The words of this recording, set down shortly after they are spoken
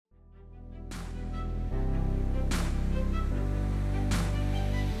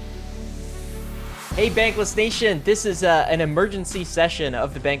Hey, Bankless Nation! This is an emergency session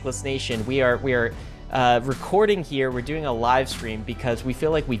of the Bankless Nation. We are recording here. We're doing a live stream because we feel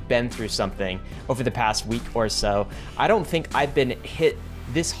like we've been through something over the past week or so. I don't think I've been hit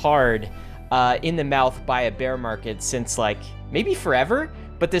this hard in the mouth by a bear market since like maybe forever.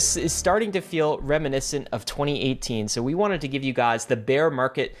 But this is starting to feel reminiscent of 2018. So we wanted to give you guys the bear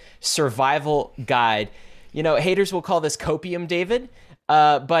market survival guide. You know, haters will call this copium, David.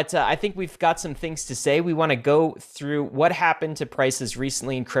 But I think we've got some things to say. We want to go through what happened to prices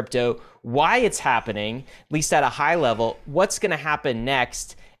recently in crypto, why it's happening, at least at a high level, what's going to happen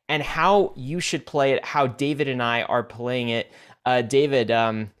next, and how you should play it, how David and I are playing it. David,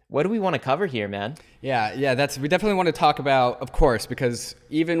 what do we want to cover here, man? Yeah, we definitely want to talk about, of course, because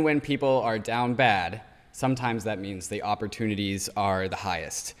even when people are down bad, sometimes that means the opportunities are the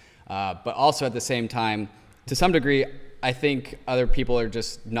highest. But also at the same time, to some degree, I think other people are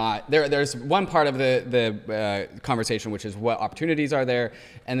just not there. There's one part of the conversation, which is what opportunities are there,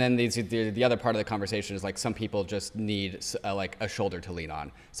 and then the other part of the conversation is like some people just need like a shoulder to lean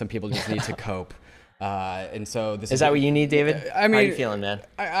on. Some people just need to cope. And so this is that what you need, David? I mean, how are you feeling, man?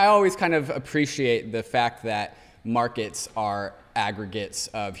 I always kind of appreciate the fact that markets are aggregates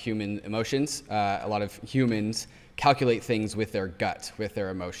of human emotions. A lot of humans calculate things with their gut, with their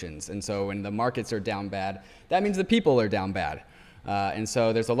emotions. And so when the markets are down bad, that means the people are down bad. And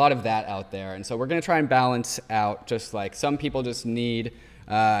so there's a lot of that out there. And so we're going to try and balance out just like some people just need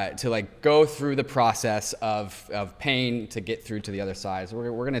to like go through the process of pain to get through to the other side. So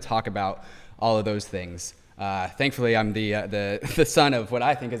we're going to talk about all of those things. Thankfully, I'm the son of what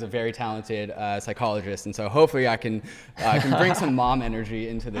I think is a very talented psychologist, and so hopefully I can bring some mom energy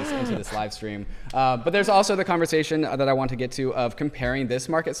into this live stream. But there's also the conversation that I want to get to of comparing this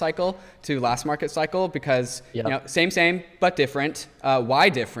market cycle to last market cycle because you know, same but different. Why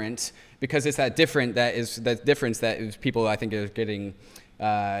different? Because it's that difference that is people I think are getting.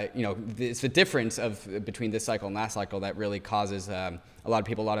 It's the difference between this cycle and last cycle that really causes a lot of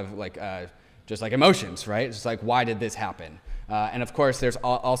people a lot of like. Just like emotions, right? It's just like, why did this happen? And of course, there's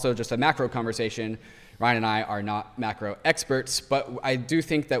also just a macro conversation. Ryan and I are not macro experts, but I do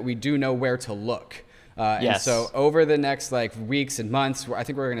think that we do know where to look. Yes. And so over the next like weeks and months, I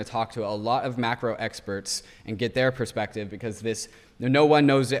think we're going to talk to a lot of macro experts and get their perspective because no one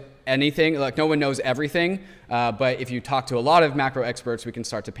knows anything, like no one knows everything. But if you talk to a lot of macro experts, we can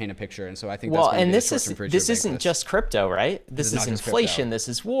start to paint a picture. And so I think that's going to be this isn't just crypto, right? This is inflation. This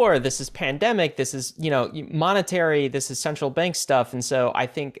is war. This is pandemic. This is monetary. This is central bank stuff. And so I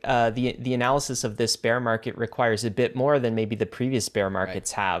think the analysis of this bear market requires a bit more than maybe the previous bear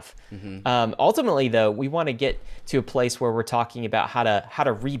markets have. Mm-hmm. Ultimately, though, we want to get to a place where we're talking about how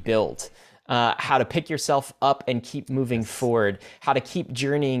to rebuild. How to pick yourself up and keep moving forward, how to keep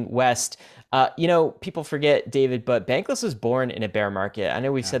journeying west. People forget, David, but Bankless was born in a bear market. I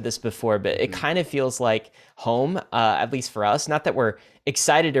know we've said this before, but it kind of feels like home, at least for us. Not that we're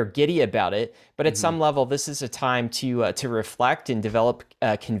excited or giddy about it, but at some level, this is a time to reflect and develop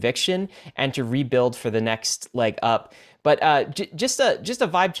conviction and to rebuild for the next leg up. But just a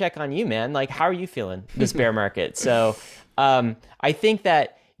vibe check on you, man. Like, how are you feeling this bear market? So I think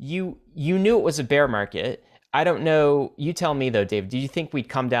that you knew it was a bear market. I don't know. You tell me though, Dave. Do you think we'd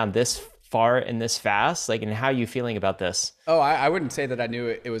come down this far and this fast? Like, and how are you feeling about this? Oh, I wouldn't say that I knew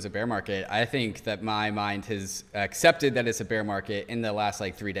it was a bear market. I think that my mind has accepted that it's a bear market in the last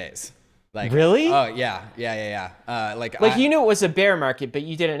like 3 days. Like, really? Oh yeah. You knew it was a bear market, but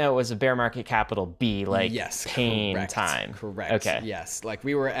you didn't know it was a bear market, capital B, like yes, pain correct, time. Correct. Okay. Yes. Like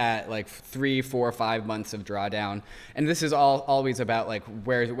we were at like 3, 4, 5 months of drawdown, and this is always about like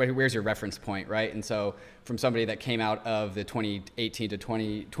where's your reference point, right? And so from somebody that came out of the 2018 to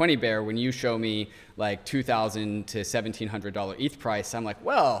 2020 bear, when you show me like $2,000 to $1,700 ETH price, I'm like,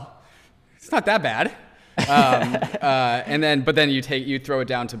 well, it's not that bad. But then you throw it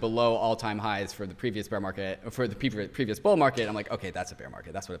down to below all-time highs for the previous bear market, for the previous bull market. I'm like, okay, that's a bear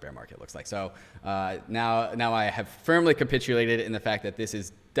market. That's what a bear market looks like. So now I have firmly capitulated in the fact that this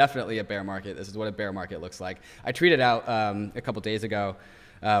is definitely a bear market. This is what a bear market looks like. I tweeted out a couple days ago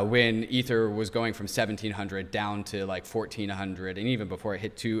when Ether was going from 1,700 down to like 1,400, and even before it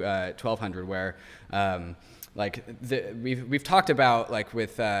hit 1,200, where we've talked about like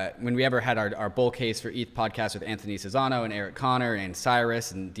with when we ever had our bull case for ETH podcast with Anthony Cesano and Eric Connor and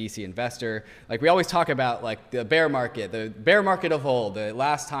Cyrus and DC Investor, like we always talk about like the bear market of old, the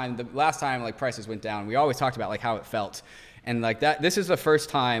last time like prices went down. We always talked about like how it felt. And like that, this is the first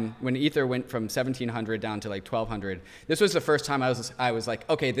time when Ether went from 1,700 down to like 1,200. This was the first time I was like,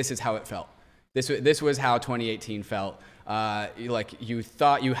 okay, this is how it felt. This was how 2018 felt. Like you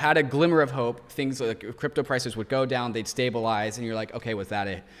thought you had a glimmer of hope. Things like crypto prices would go down, they'd stabilize, and you're like, okay, was that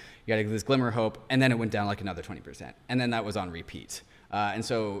it? You got this glimmer of hope, and then it went down like another 20%, and then that was on repeat. And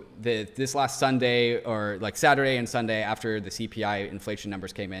so this last Sunday, or like Saturday and Sunday after the CPI inflation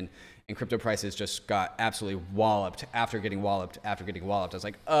numbers came in, and crypto prices just got absolutely walloped after getting walloped after getting walloped. I was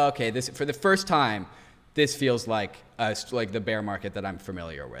like, oh, okay, this for the first time, this feels like the bear market that I'm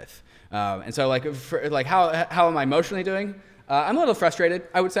familiar with. And so how am I emotionally doing? I'm a little frustrated,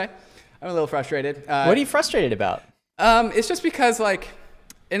 I would say. I'm a little frustrated. What are you frustrated about? It's just because like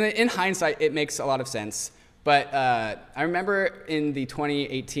in hindsight, it makes a lot of sense. But I remember in the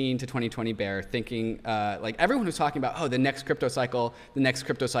 2018 to 2020 bear thinking, like everyone was talking about, oh, the next crypto cycle, the next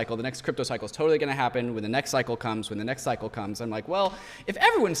crypto cycle is totally going to happen when the next cycle comes, I'm like, well, if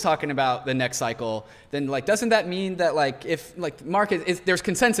everyone's talking about the next cycle, then like, doesn't that mean that like, if like the market is, there's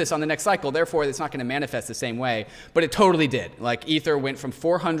consensus on the next cycle, therefore it's not going to manifest the same way. But it totally did. Like Ether went from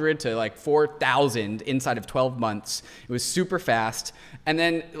 400 to like 4,000 inside of 12 months. It was super fast. And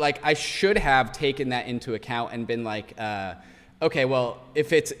then like, I should have taken that into account and been like, okay, well,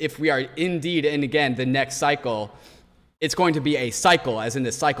 if we are indeed in again the next cycle, it's going to be a cycle, as in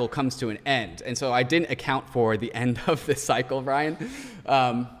the cycle comes to an end. And so I didn't account for the end of the cycle, Brian.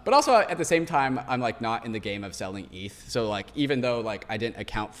 But also at the same time, I'm like not in the game of selling ETH. So like even though like I didn't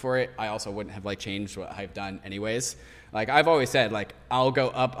account for it, I also wouldn't have like changed what I've done anyways. Like I've always said, like I'll go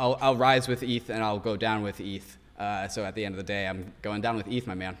up, I'll rise with ETH and I'll go down with ETH. So at the end of the day, I'm going down with ETH,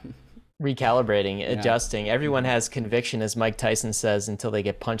 my man. Recalibrating, adjusting. Everyone has conviction, as Mike Tyson says, until they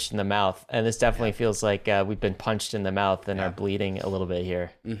get punched in the mouth. And this definitely feels like we've been punched in the mouth and are bleeding a little bit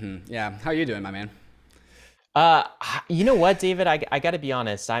here. Yeah. How are you doing, my man? You know what, David? I got to be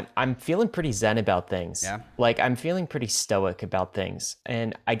honest. I'm feeling pretty zen about things. Yeah. Like I'm feeling pretty stoic about things.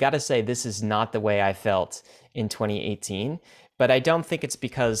 And I got to say, this is not the way I felt in 2018. But I don't think it's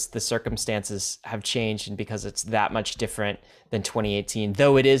because the circumstances have changed and because it's that much different than 2018,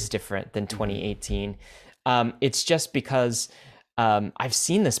 though it is different than 2018. It's just because I've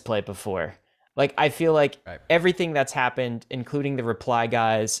seen this play before. Like, I feel like everything that's happened, including the reply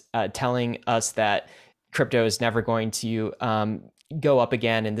guys telling us that crypto is never going to go up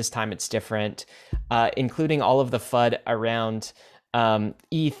again, and this time it's different, including all of the FUD around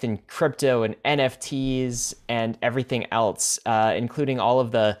ETH and crypto and NFTs and everything else, including all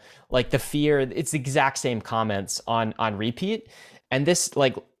of the fear. It's the exact same comments on repeat. And this,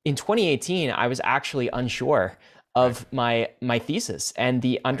 like in 2018, I was actually unsure of my thesis and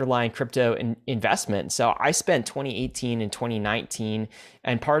the underlying crypto investment. So I spent 2018 and 2019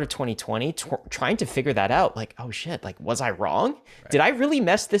 and part of 2020 trying to figure that out. Like, oh shit, like, was I wrong? Did I really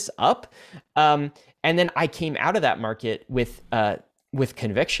mess this up? And then I came out of that market with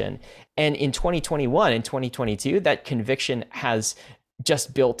conviction. And in 2021 and 2022, that conviction has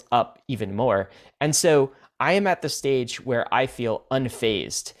just built up even more. And so I am at the stage where I feel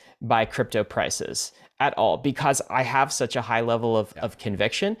unfazed by crypto prices at all because I have such a high level of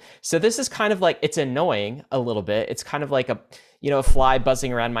conviction. So this is kind of like, it's annoying a little bit. It's kind of like a fly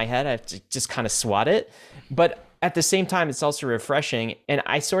buzzing around my head. I have to just kind of swat it. But at the same time, it's also refreshing. And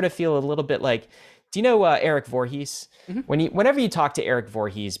I sort of feel a little bit like, do you know Eric Voorhees? Whenever you talk to Eric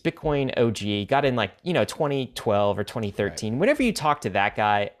Voorhees, Bitcoin OG, got in 2012 or 2013. Whenever you talk to that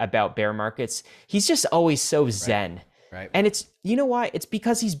guy about bear markets, he's just always so zen. Right. And it's, you know why? It's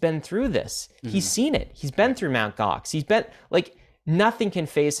because he's been through this. He's seen it. He's been through Mount Gox. He's been nothing can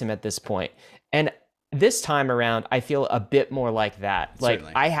phase him at this point. And this time around, I feel a bit more like that.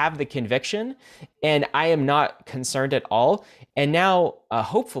 Certainly. I have the conviction and I am not concerned at all. And now,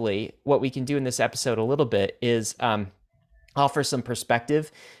 hopefully, what we can do in this episode a little bit is offer some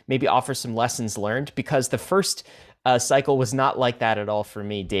perspective, maybe offer some lessons learned, because the first cycle was not like that at all for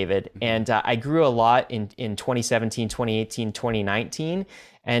me, David. And I grew a lot in 2017, 2018, 2019.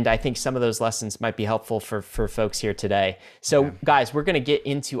 And I think some of those lessons might be helpful for folks here today. So guys, we're going to get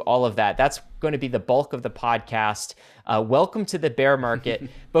into all of that. That's going to be the bulk of the podcast. Welcome to the bear market.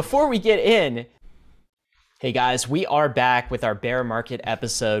 Before we get in, hey guys, we are back with our bear market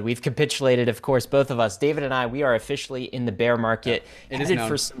episode. We've capitulated, of course, both of us, David and I, we are officially in the bear market. It is known.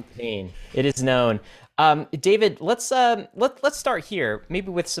 For some pain. It is known. David, let's start here, maybe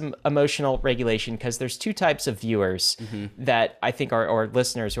with some emotional regulation, because there's two types of viewers that I think are, or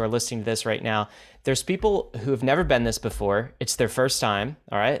listeners who are listening to this right now. There's people who have never been this before. It's their first time,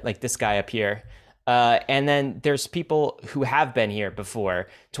 all right? Like this guy up here. And then there's people who have been here before,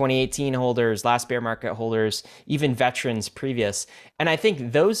 2018 holders, last bear market holders, even veterans previous. And I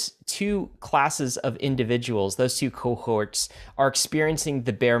think those two classes of individuals, those two cohorts, are experiencing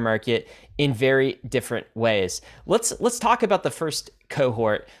the bear market in very different ways. Let's talk about the first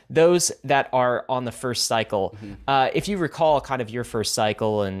cohort, those that are on the first cycle. If you recall kind of your first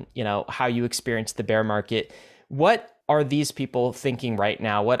cycle and how you experienced the bear market, what are these people thinking right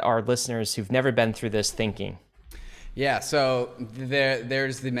now? What are listeners who've never been through this thinking? Yeah, so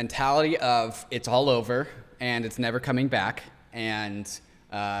there's the mentality of it's all over and it's never coming back. And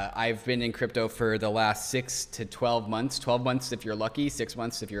I've been in crypto for the last 6 to 12 months, 12 months if you're lucky, 6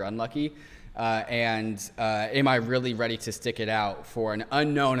 months if you're unlucky. Am I really ready to stick it out for an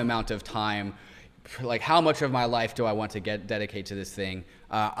unknown amount of time? Like, how much of my life do I want to dedicate to this thing?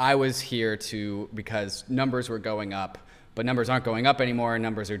 I was here because numbers were going up, but numbers aren't going up anymore.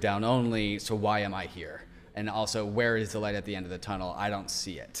 Numbers are down only. So why am I here? And also, where is the light at the end of the tunnel? I don't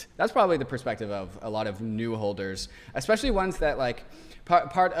see it. That's probably the perspective of a lot of new holders, especially ones that like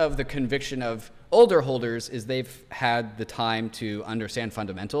part of the conviction of older holders is they've had the time to understand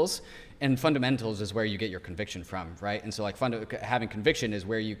fundamentals. And fundamentals is where you get your conviction from, right? And so like having conviction is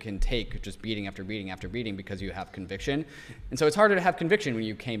where you can take just beating after beating after beating because you have conviction. And so it's harder to have conviction when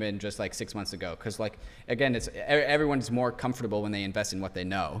you came in just like 6 months ago. Because like, again, everyone's more comfortable when they invest in what they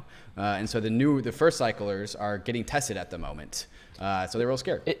know. And so the first cyclers are getting tested at the moment. So they're real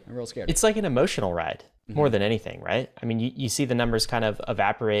scared. They're real scared. It's like an emotional ride more than anything, right? I mean, you see the numbers kind of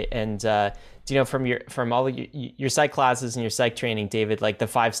evaporate, and from all your psych classes and your psych training, David, like the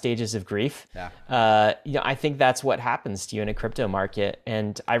 5 stages of grief. Yeah. I think that's what happens to you in a crypto market.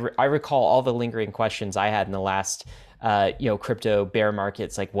 And I recall all the lingering questions I had in the last crypto bear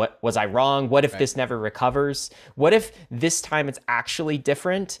markets. Like, what was I wrong? What if this never recovers? What if this time it's actually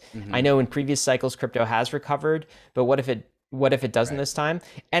different? I know in previous cycles crypto has recovered, but what if it doesn't this time?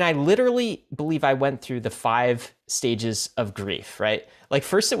 And I literally believe I went through the 5 stages of grief, right? Like,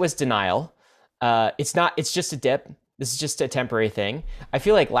 first it was denial. It's just a dip. This is just a temporary thing. I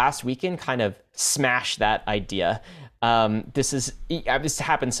feel like last weekend kind of smashed that idea. This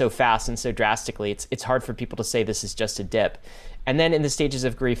happened so fast and so drastically. It's hard for people to say this is just a dip. And then in the stages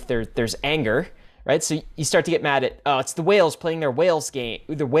of grief, there's anger, right? So you start to get mad at, it's the whales playing their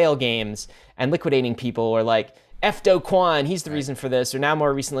whale games and liquidating people, or like, F Do Kwon, he's the reason for this. Or now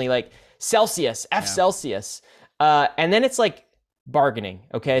more recently, like Celsius, Celsius. And then it's like bargaining,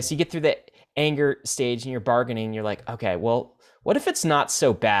 okay? So you get through the anger stage and you're bargaining. You're like, okay, well, what if it's not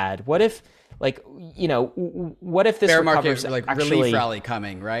so bad? What if, what if this bear market, like actually, relief rally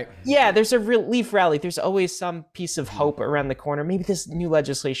coming, right? Yeah, there's a relief rally. There's always some piece of hope around the corner. Maybe this new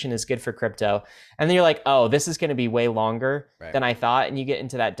legislation is good for crypto. And then you're like, oh, this is going to be way longer than I thought. And you get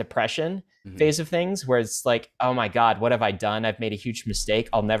into that depression phase of things where it's like, oh my God, what have I done? I've made a huge mistake.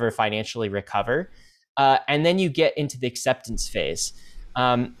 I'll never financially recover. And then you get into the acceptance phase.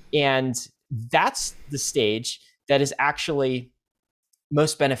 And that's the stage that is actually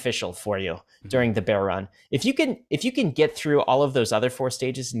most beneficial for you during the bear run. If you can get through all of those other 4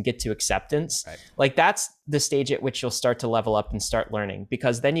 stages and get to acceptance, like that's the stage at which you'll start to level up and start learning,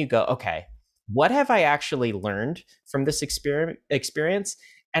 because then you go, okay, what have I actually learned from this experience?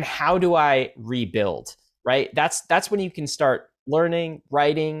 And how do I rebuild, right? That's when you can start learning,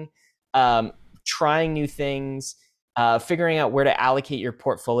 writing, trying new things, figuring out where to allocate your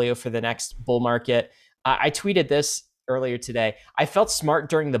portfolio for the next bull market. I tweeted this earlier today. I felt smart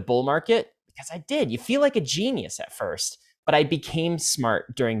during the bull market because I did. You feel like a genius at first, but I became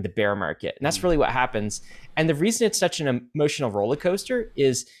smart during the bear market. And that's really what happens. And the reason it's such an emotional roller coaster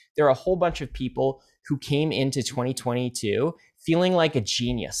is there are a whole bunch of people who came into 2022 feeling like a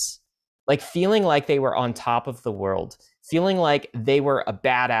genius, like feeling like they were on top of the world, feeling like they were a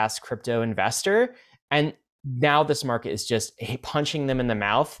badass crypto investor. And now this market is just punching them in the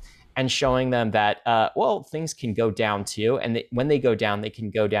mouth and showing them that, things can go down too. And when they go down, they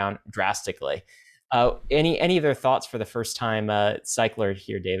can go down drastically. Any other thoughts for the first time cycler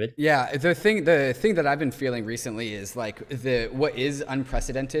here, David? Yeah, the thing that I've been feeling recently is like what is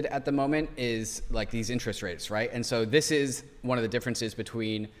unprecedented at the moment is like these interest rates, right? And so this is one of the differences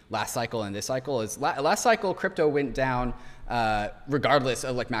between last cycle and this cycle is last cycle crypto went down regardless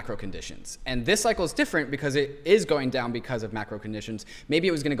of like macro conditions. And this cycle is different because it is going down because of macro conditions. Maybe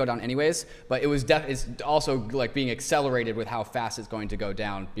it was going to go down anyways, but it's also like being accelerated with how fast it's going to go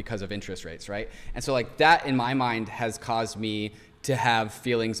down because of interest rates, right? And so like that in my mind has caused me to have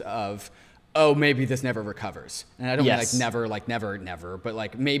feelings of oh, maybe this never recovers. And I don't mean like never, but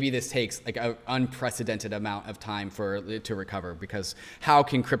like maybe this takes like an unprecedented amount of time for it to recover, because how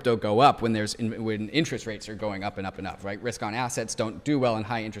can crypto go up when when interest rates are going up and up and up, right? Risk on assets don't do well in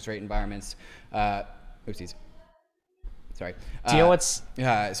high interest rate environments. Oopsies. Sorry. Do you know what's...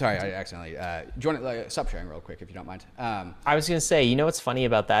 sorry, I accidentally... do you want to stop sharing real quick if you don't mind? I was going to say, you know what's funny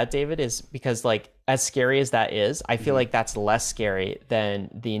about that, David, is because like as scary as that is, I feel like that's less scary than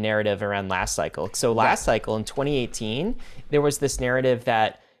the narrative around last cycle. So last cycle in 2018, there was this narrative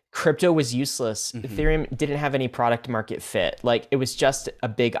that crypto was useless. Ethereum didn't have any product market fit. Like it was just a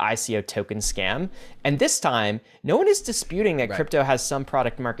big ICO token scam. And this time, no one is disputing that crypto has some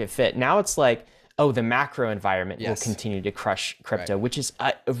product market fit. Now it's like, oh, the macro environment will continue to crush crypto, which is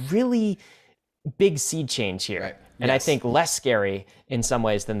a really big seed change here. And I think less scary in some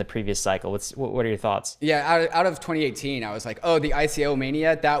ways than the previous cycle. What are your thoughts? Yeah, out of 2018, I was like, oh, the ICO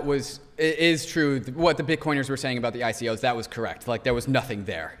mania, it is true. What the Bitcoiners were saying about the ICOs, that was correct. Like there was nothing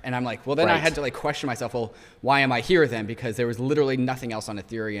there. And I'm like, well, then I had to like question myself, well, why am I here then? Because there was literally nothing else on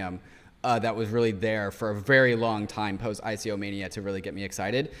Ethereum that was really there for a very long time post ICO mania to really get me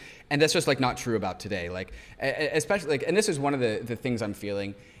excited. And that's just like not true about today. Like, especially like, and this is one of the things I'm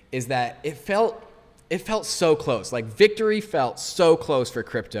feeling is that it felt so close. Like victory felt so close for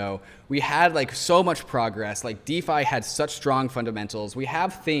crypto. We had like so much progress. Like DeFi had such strong fundamentals. We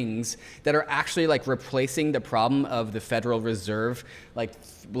have things that are actually like replacing the problem of the Federal Reserve, like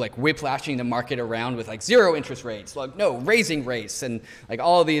whiplashing the market around with like zero interest rates, like no raising rates, and like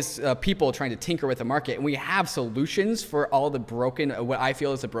all of these people trying to tinker with the market. And we have solutions for all the broken, what I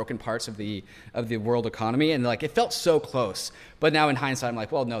feel is the broken parts of the world economy. And like it felt so close. But now in hindsight, I'm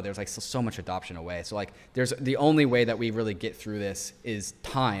like, well, no, there's like still so much adoption away. So like there's the only way that we really get through this is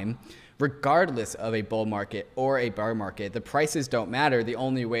time. Regardless of a bull market or a bear market, the prices don't matter. The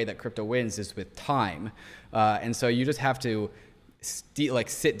only way that crypto wins is with time. And so you just have to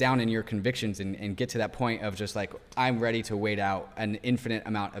sit down in your convictions and get to that point of just like, I'm ready to wait out an infinite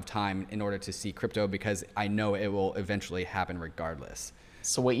amount of time in order to see crypto, because I know it will eventually happen regardless.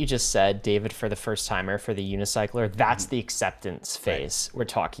 So what you just said, David, for the first timer, for the unicycler, that's the acceptance phase we're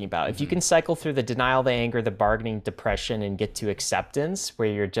talking about. If you can cycle through the denial, the anger, the bargaining, depression, and get to acceptance, where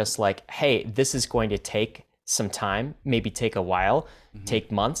you're just like, hey, this is going to take some time, maybe take a while,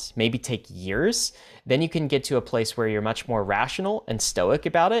 take months, maybe take years, then you can get to a place where you're much more rational and stoic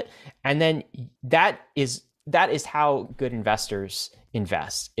about it. And then that is how good investors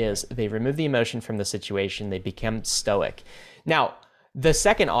invest, is they remove the emotion from the situation, they become stoic. Now, the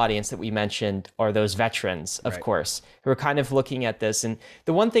second audience that we mentioned are those veterans, of course, who are kind of looking at this. And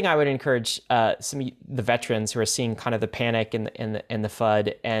the one thing I would encourage some of the veterans who are seeing kind of the panic and the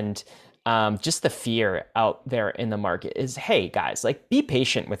FUD and just the fear out there in the market is, hey, guys, like be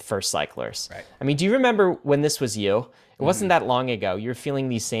patient with first cyclers. I mean, do you remember when this was you? It wasn't that long ago. You're feeling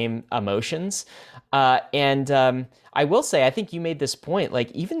these same emotions. And I will say, I think you made this point,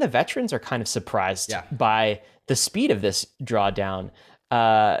 like even the veterans are kind of surprised by the speed of this drawdown.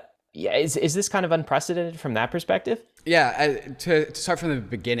 Is this kind of unprecedented from that perspective? Yeah, to start from the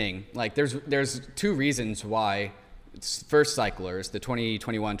beginning, like there's two reasons why first cyclers, the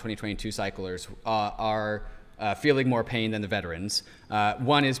 2021, 2022 cyclers, are feeling more pain than the veterans.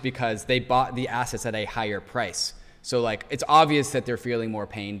 One is because they bought the assets at a higher price. So like it's obvious that they're feeling more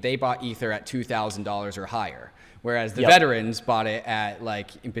pain. They bought Ether at $2,000 or higher, whereas the veterans bought it at like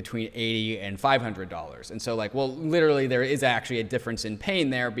in between $80 and $500. And so like, well, literally there is actually a difference in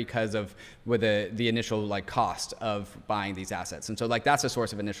pain there because of with the initial like cost of buying these assets. And so like that's a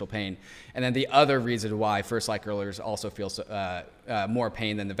source of initial pain. And then the other reason why first cyclers also feel more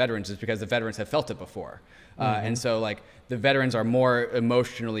pain than the veterans is because the veterans have felt it before. And so like the veterans are more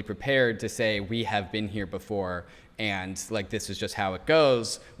emotionally prepared to say, we have been here before, and like this is just how it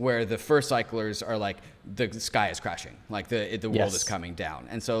goes, where the first cyclers are like, the sky is crashing, like the world is coming down.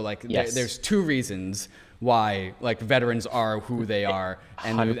 And so like there's two reasons why like veterans are who they are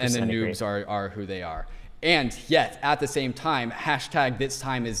and the noobs are who they are. And yet at the same time, hashtag this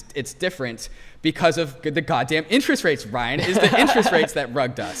time it's different because of the goddamn interest rates, Ryan. Is the interest rates that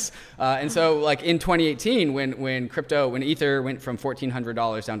rugged us. And so like in 2018, when Ether went from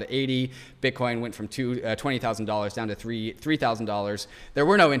 $1,400 down to 80, Bitcoin went from $20,000 down to $3,000, there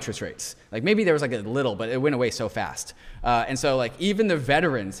were no interest rates. Like maybe there was like a little, but it went away so fast. And so like even the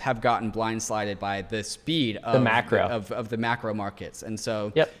veterans have gotten blindsided by the speed of the macro markets. And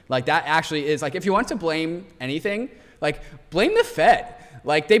so like that actually is like, if you want to blame anything, like blame the Fed.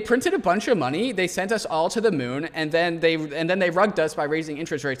 Like they printed a bunch of money, they sent us all to the moon, and then they rugged us by raising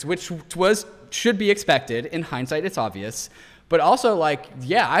interest rates, which should be expected. In hindsight, it's obvious. But also, like,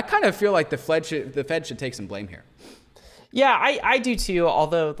 yeah, I kind of feel like the Fed should take some blame here. Yeah, I do too.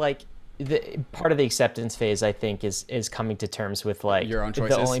 Although, like, part of the acceptance phase, I think, is coming to terms with, like, your own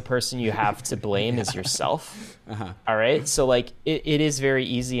choices. The only person you have to blame is yourself. All right, so, like, it is very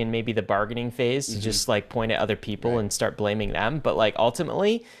easy in maybe the bargaining phase to just, like, point at other people and start blaming them. But, like,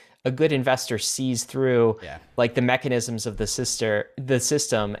 ultimately, a good investor sees through like the mechanisms of the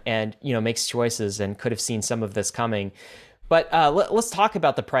system, and, you know, makes choices and could have seen some of this coming. But let's talk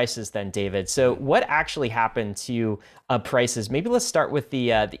about the prices then, David. So what actually happened to prices? Maybe let's start with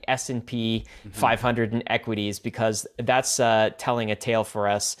the S&P 500 and equities, because that's telling a tale for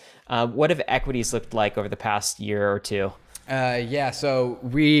us. What have equities looked like over the past year or two? Yeah, so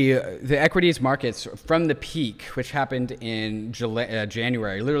the equities markets from the peak, which happened in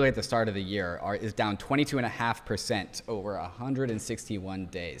January, literally at the start of the year, is down 22.5% over 161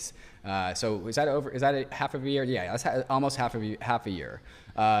 days. So is that half of a year? Yeah, that's almost half a year,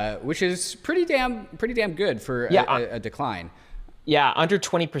 which is pretty damn good for a decline. Yeah, under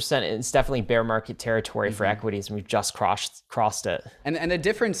 20% is definitely bear market territory for equities, and we've just crossed it. And the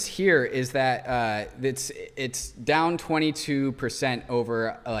difference here is that it's down 22%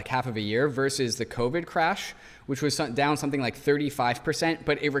 over like half of a year versus the COVID crash, which was down something like 35%,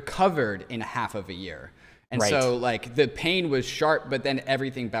 but it recovered in half of a year. And so, like, the pain was sharp, but then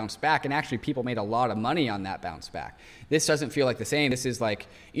everything bounced back. And actually, people made a lot of money on that bounce back. This doesn't feel like the same. This is like,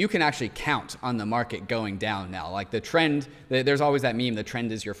 you can actually count on the market going down now. Like, the trend, there's always that meme, the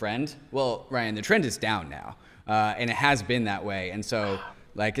trend is your friend. Well, Ryan, the trend is down now. And it has been that way. And so,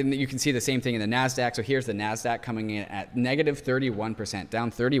 like, and you can see the same thing in the NASDAQ. So here's the NASDAQ coming in at negative 31%, down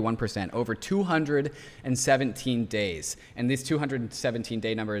 31% over 217 days. And this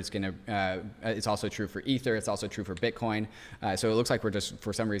 217-day number is going to, it's also true for Ether. It's also true for Bitcoin. So it looks like we're just,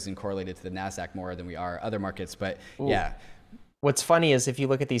 for some reason, correlated to the NASDAQ more than we are other markets. But yeah. What's funny is if you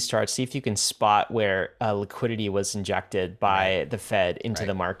look at these charts, see if you can spot where liquidity was injected by the Fed into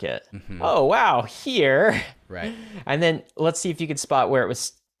the market. Oh, wow, here. Right. And then let's see if you can spot where it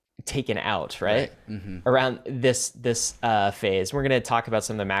was taken out, right? Around this phase. We're going to talk about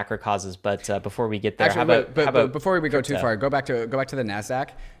some of the macro causes, but before we get there, actually, before we go too far, go back to the NASDAQ.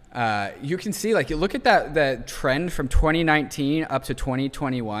 You can see, like, you look at that trend from 2019 up to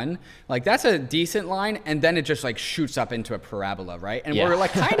 2021, like, that's a decent line, and then it just, like, shoots up into a parabola, right? And we're,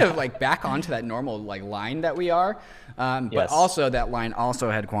 like, kind of, like, back onto that normal, like, line that we are. But also that line also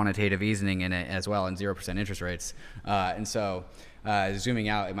had quantitative easing in it as well, and 0% interest rates. And so zooming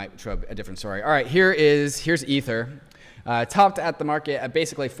out, it might show a different story. All right, here's Ether. Topped at the market at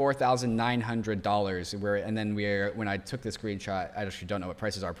basically $4,900. And then when I took this screenshot, I actually don't know what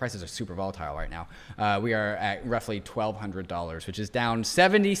prices are. Prices are super volatile right now. We are at roughly $1,200, which is down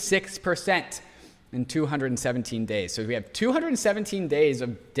 76% in 217 days. So we have 217 days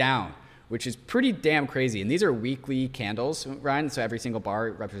of down, which is pretty damn crazy. And these are weekly candles, Ryan. So every single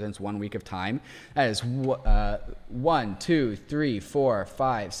bar represents 1 week of time. That is 1, 2, 3, 4,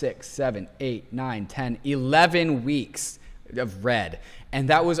 5, 6, 7, 8, 9, 10, 11 weeks of red. And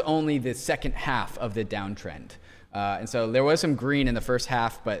that was only the second half of the downtrend. And so there was some green in the first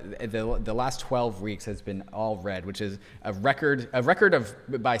half, but the last 12 weeks has been all red, which is a record of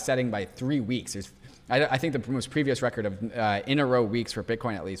by 3 weeks. I think the most previous record of in a row weeks for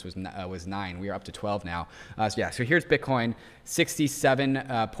Bitcoin at least was 9. We are up to 12 now. So here's Bitcoin,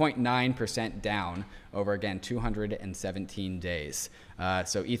 67.9% down over, again, 217 days.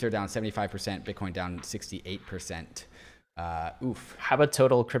 So Ether down 75%, Bitcoin down 68%. Oof. How about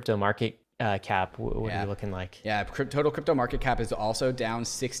total crypto market cap? What are you looking like? Yeah, total crypto market cap is also down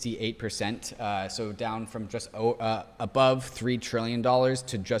 68%. So down from just above $3 trillion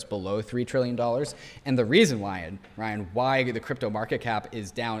to just below $3 trillion. And the reason why, Ryan, why the crypto market cap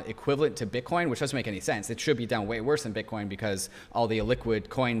is down equivalent to Bitcoin, which doesn't make any sense. It should be down way worse than Bitcoin because all the illiquid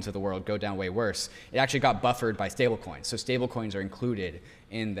coins of the world go down way worse. It actually got buffered by stablecoins. So stablecoins are included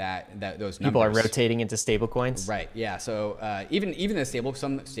in those numbers. People are rotating into stablecoins. Right. Yeah. So even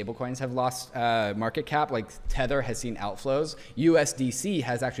some stablecoins have lost market cap. Like Tether has seen outflows. USDC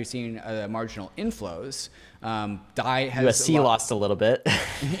has actually seen marginal inflows. DAI has USC lost a little bit.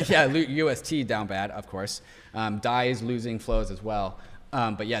 Yeah. UST down bad, of course. DAI is losing flows as well.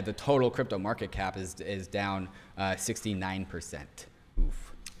 But yeah, the total crypto market cap is down 69%.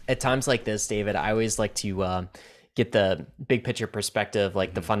 Oof. At times like this, David, I always like to get the big picture perspective,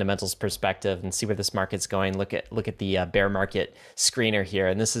 like the fundamentals perspective, and see where this market's going. Look at the bear market screener here,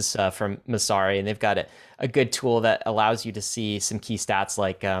 and this is from Masari, and they've got a good tool that allows you to see some key stats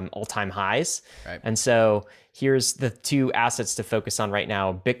like all-time highs. Right. And so here's the two assets to focus on right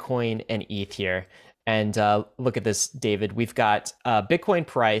now: Bitcoin and ETH here. And look at this, David. We've got Bitcoin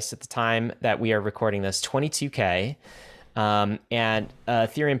price at the time that we are recording this, 22K, and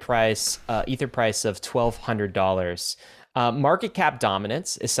Ethereum price, Ether price of $1,200. Market cap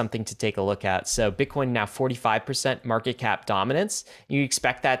dominance is something to take a look at. So Bitcoin now 45% market cap dominance. You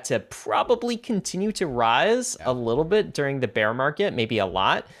expect that to probably continue to rise a little bit during the bear market, maybe a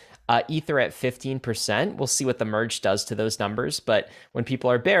lot. Ether at 15%. We'll see what the merge does to those numbers. But when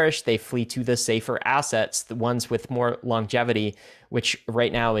people are bearish, they flee to the safer assets, the ones with more longevity, which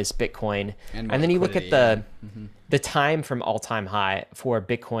right now is Bitcoin. And then you look at the time from all-time high for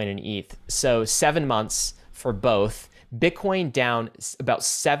Bitcoin and ETH. So 7 months for both. Bitcoin down about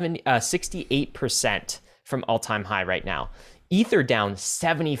 68% from all-time high right now. Ether down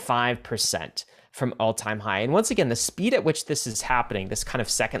 75% from all-time high. And once again, the speed at which this is happening, this kind of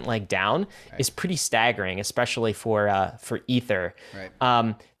second leg down, is pretty staggering, especially for Ether.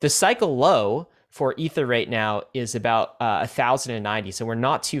 The cycle low for Ether right now is about 1,090. So we're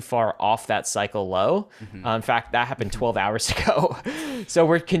not too far off that cycle low. In fact, that happened 12 hours ago. So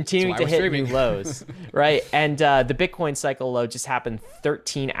we're continuing to hit new lows, right? And the Bitcoin cycle low just happened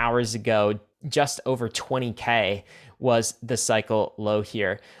 13 hours ago. Just over 20K was the cycle low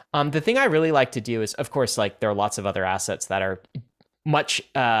here. The thing I really like to do is, of course, like there are lots of other assets that are much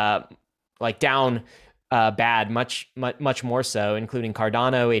like down bad, much more so, including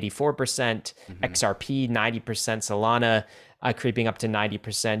Cardano, 84%, XRP, 90%, Solana creeping up to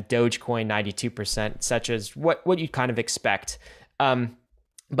 90%, Dogecoin, 92%, such as what you'd kind of expect.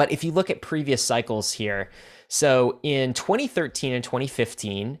 But if you look at previous cycles here, so in 2013 and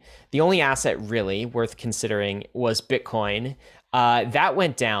 2015, the only asset really worth considering was Bitcoin. That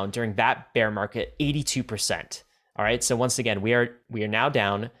went down during that bear market 82%. All right, so once again, we are now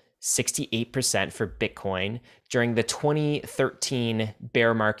down 68% for Bitcoin. During the 2013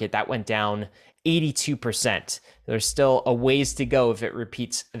 bear market, that went down 82%. There's still a ways to go if it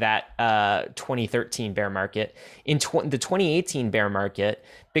repeats that 2013 bear market. In the 2018 bear market,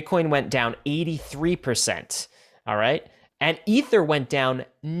 Bitcoin went down 83%. All right, and Ether went down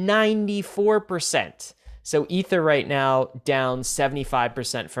 94%. So Ether right now down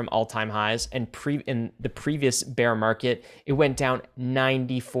 75% from all-time highs, and in the previous bear market, it went down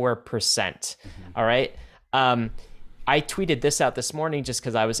 94%. All right. I tweeted this out this morning just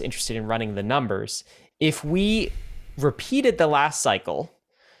because I was interested in running the numbers. If we repeated the last cycle,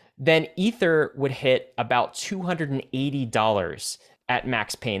 then Ether would hit about $280 at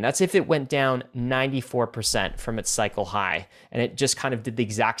max pain. That's if it went down 94% from its cycle high, and it just kind of did the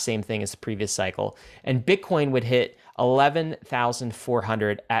exact same thing as the previous cycle. And Bitcoin would hit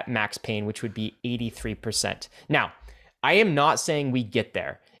 11,400 at max pain, which would be 83%. Now, I am not saying we get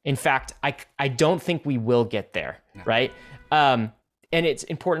there. In fact, I don't think we will get there, right? And it's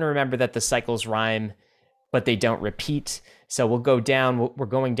important to remember that the cycles rhyme, but they don't repeat. So we'll go down, we're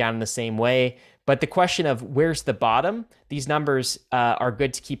going down in the same way. But the question of where's the bottom, these numbers are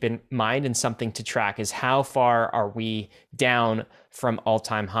good to keep in mind, and something to track is how far are we down from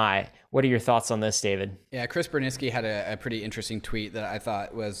all-time high. What are your thoughts on this, David? Yeah, Chris Bernitzky had a pretty interesting tweet that I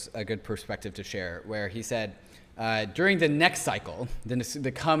thought was a good perspective to share, where he said, during the next cycle,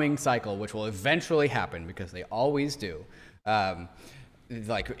 the coming cycle, which will eventually happen because they always do,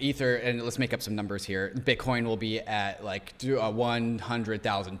 like Ether, and let's make up some numbers here. Bitcoin will be at like $100,000,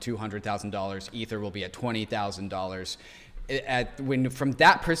 $200,000. Ether will be at $20,000. From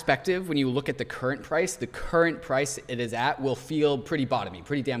that perspective, when you look at the current price it is at will feel pretty bottomy,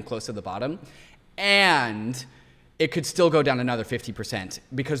 pretty damn close to the bottom, and it could still go down another 50%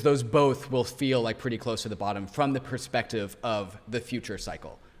 because those both will feel like pretty close to the bottom from the perspective of the future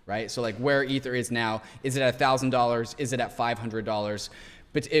cycle. Right? So like where Ether is now, is it at $1,000? Is it at $500?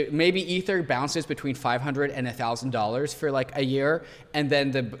 But maybe Ether bounces between $500 and $1,000 for like a year, and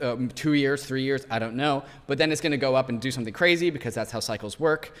then the 2 years, 3 years, I don't know. But then it's going to go up and do something crazy because that's how cycles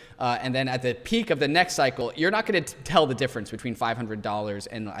work. And then at the peak of the next cycle, you're not going to tell the difference between $500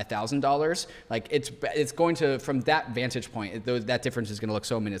 and $1,000. Like it's going to, from that vantage point, that difference is going to look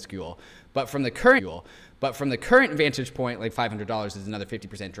so minuscule. But from the current vantage point, like $500 is another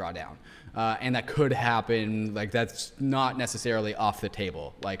 50% drawdown. And that could happen, like that's not necessarily off the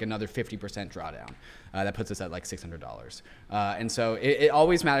table, like another 50% drawdown. That puts us at like $600. And so it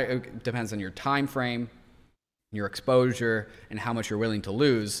always it depends on your time frame, your exposure, and how much you're willing to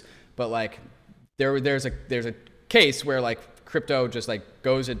lose. But like there's a case where like crypto just like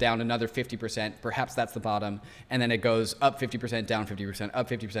goes it down another 50%, perhaps that's the bottom, and then it goes up 50%, down 50%, up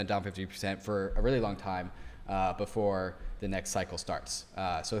 50%, down 50% for a really long time before the next cycle starts.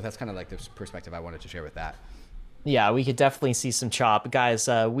 So that's kind of like the perspective I wanted to share with that. Yeah, we could definitely see some chop. Guys,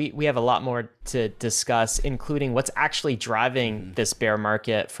 we have a lot more to discuss, including what's actually driving this bear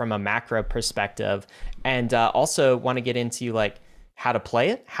market from a macro perspective. And also want to get into like how to play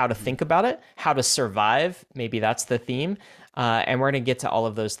it, how to think about it, how to survive. Maybe that's the theme. And we're going to get to all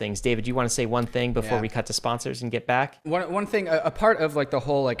of those things. David, you want to say one thing before we cut to sponsors and get back? One thing, a part of like the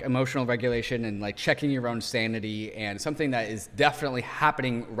whole like emotional regulation and like checking your own sanity, and something that is definitely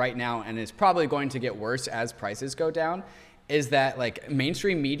happening right now and is probably going to get worse as prices go down, is that like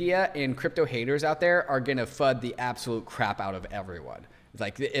mainstream media and crypto haters out there are going to FUD the absolute crap out of everyone.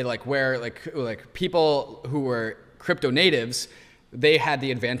 Like people who were crypto natives, they had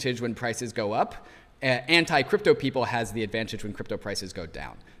the advantage when prices go up. Anti-crypto people has the advantage when crypto prices go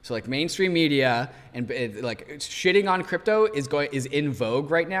down. So like mainstream media and like shitting on crypto is in vogue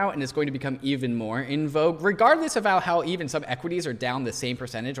right now, and it's going to become even more in vogue, regardless of how even some equities are down the same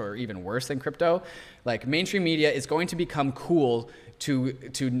percentage or even worse than crypto. Like mainstream media is going to become cool to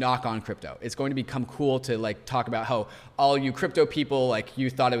knock on crypto. It's going to become cool to like talk about how all you crypto people, like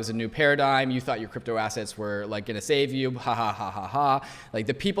you thought it was a new paradigm, you thought your crypto assets were like gonna save you, ha ha ha ha ha. Like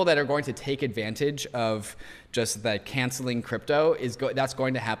the people that are going to take advantage of just the canceling crypto that's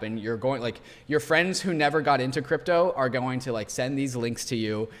going to happen. You're going like your friends who never got into crypto are going to like send these links to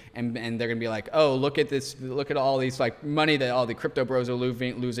you, and they're gonna be like, oh, look at this, look at all these like money that all the crypto bros are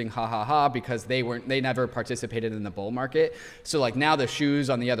losing, ha ha ha, because they never participated in the bull market. So like now the shoe's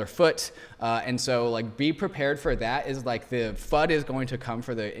on the other foot, and so like be prepared for that. Is like the FUD is going to come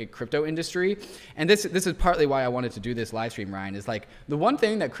for the crypto industry, and this is partly why I wanted to do this live stream, Ryan. Is like the one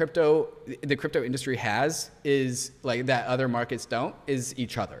thing that the crypto industry has is like that other markets don't, is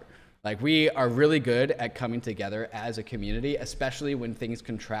each other. Like we are really good at coming together as a community, especially when things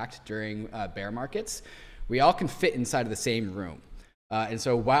contract during bear markets. We all can fit inside of the same room. And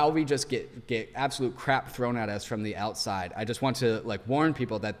so while we just get absolute crap thrown at us from the outside, I just want to like warn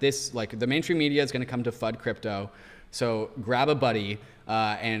people that this, like the mainstream media is going to come to FUD crypto. So grab a buddy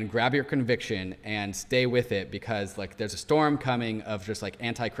and grab your conviction and stay with it, because like there's a storm coming of just like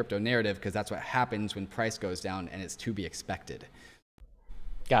anti-crypto narrative, because that's what happens when price goes down, and it's to be expected.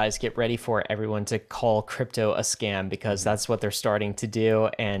 Guys, get ready for everyone to call crypto a scam, because that's what they're starting to do.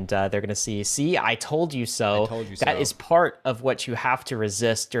 And they're going to see, I told you so. That is part of what you have to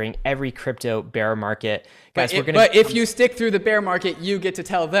resist during every crypto bear market. Guys, but if you stick through the bear market, you get to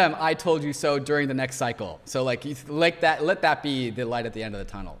tell them, I told you so during the next cycle. So like let that be the light at the end of the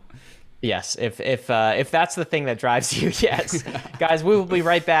tunnel. Yes, if that's the thing that drives you, yes. Guys, we will be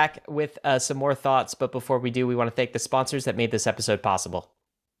right back with some more thoughts. But before we do, we want to thank the sponsors that made this episode possible.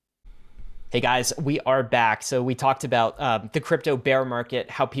 Hey guys, we are back. So we talked about the crypto bear market,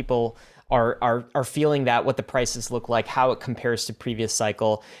 how people are feeling that, what the prices look like, how it compares to previous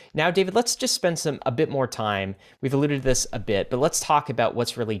cycle. Now, David, let's just spend a bit more time. We've alluded to this a bit, but let's talk about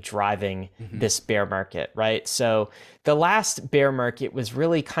what's really driving this bear market, right? So the last bear market was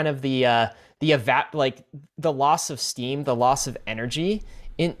really kind of the loss of steam, the loss of energy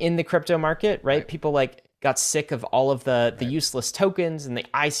in the crypto market, right? People like got sick of all of the useless tokens and the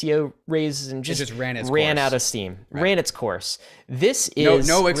ICO raises, and just ran out of steam, ran its course. This is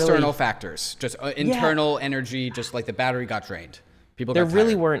no external factors, just internal energy, just like the battery got drained. There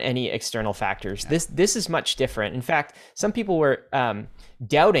really weren't any external factors. Yeah. This is much different. In fact, some people were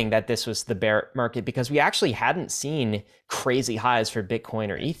doubting that this was the bear market because we actually hadn't seen crazy highs for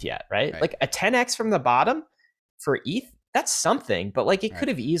Bitcoin or ETH yet, right? Like a 10x from the bottom for ETH, that's something, but like it could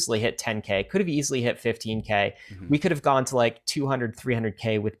have easily hit 10K, could have easily hit 15K. We could have gone to like 200,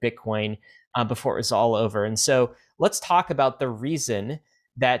 300K with Bitcoin before it was all over. And so let's talk about the reason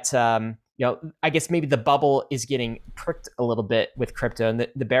that, I guess maybe the bubble is getting pricked a little bit with crypto and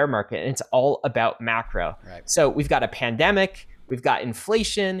the bear market, and it's all about macro. So we've got a pandemic, we've got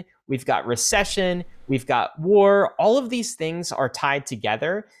inflation, we've got recession, we've got war. All of these things are tied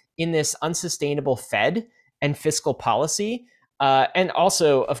together in this unsustainable Fed and fiscal policy, and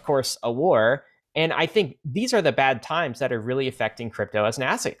also, of course, a war. And I think these are the bad times that are really affecting crypto as an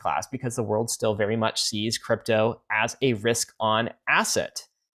asset class, because the world still very much sees crypto as a risk-on asset.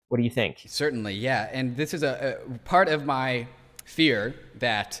 What do you think? Certainly, yeah. And this is a part of my fear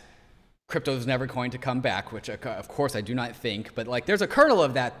that crypto is never going to come back, which of course I do not think, but like there's a kernel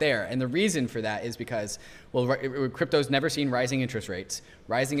of that there. And the reason for that is because, well, crypto's never seen rising interest rates.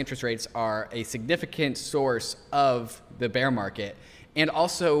 Rising interest rates are a significant source of the bear market. And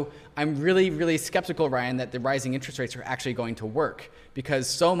also, I'm really, really skeptical, Ryan, that the rising interest rates are actually going to work, because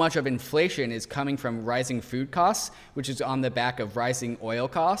so much of inflation is coming from rising food costs, which is on the back of rising oil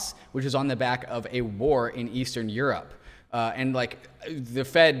costs, which is on the back of a war in Eastern Europe. And like the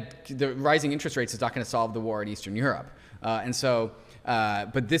Fed, the rising interest rates is not going to solve the war in Eastern Europe.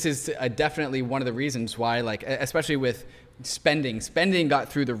 But this is definitely one of the reasons why, like, especially with spending got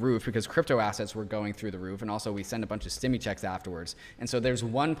through the roof because crypto assets were going through the roof. And also we send a bunch of stimmy checks afterwards. And so there's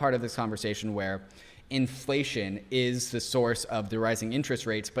one part of this conversation where inflation is the source of the rising interest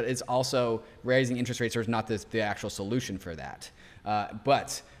rates, but it's also rising interest rates are not the actual solution for that.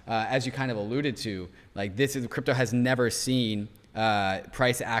 But as you kind of alluded to, like crypto has never seen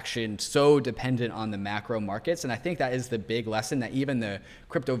price action so dependent on the macro markets. And I think that is the big lesson that even the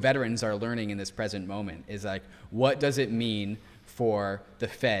crypto veterans are learning in this present moment is like, what does it mean for the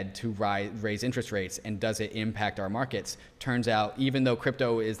Fed to raise interest rates, and does it impact our markets? Turns out, even though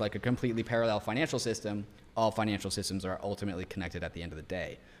crypto is like a completely parallel financial system, all financial systems are ultimately connected at the end of the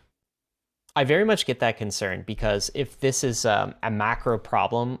day. I very much get that concern, because if this is a macro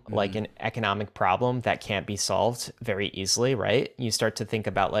problem, like an economic problem that can't be solved very easily, right? You start to think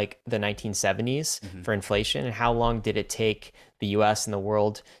about like the 1970s for inflation, and how long did it take the US and the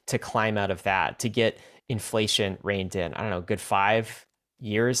world to climb out of that, to get inflation reined in? I don't know, good 5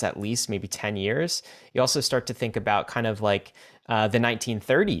 years at least, maybe 10 years. You also start to think about kind of like the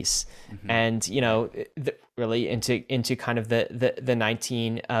 1930s and, you know, really into kind of the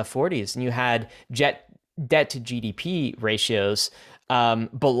 1940s. And you had debt to GDP ratios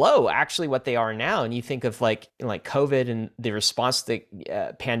below actually what they are now. And you think of like COVID and the response to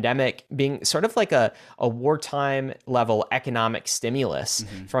the pandemic being sort of like a wartime level economic stimulus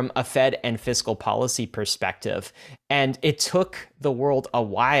from a Fed and fiscal policy perspective. And it took the world a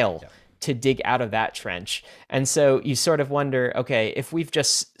while to dig out of that trench. And so you sort of wonder, okay, if we've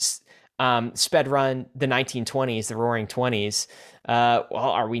just sped run the 1920s, the roaring 20s, well,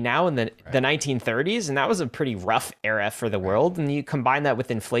 are we now in the 1930s? And that was a pretty rough era for the world. And you combine that with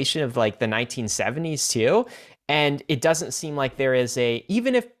inflation of like the 1970s too. And it doesn't seem like there is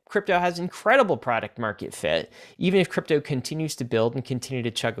even if crypto has incredible product market fit, even if crypto continues to build and continue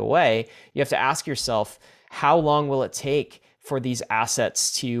to chug away, you have to ask yourself, how long will it take for these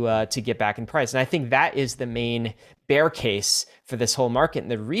assets to get back in price? And I think that is the main bear case for this whole market, and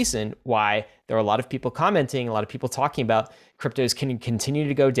the reason why there are a lot of people commenting, a lot of people talking about cryptos can continue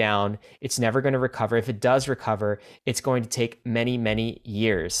to go down. It's never going to recover. If it does recover, it's going to take many, many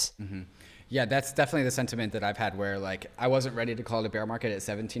years. Yeah, that's definitely the sentiment that I've had, where like I wasn't ready to call it a bear market at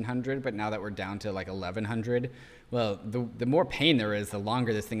 1,700, but now that we're down to like 1,100, well, the more pain there is, the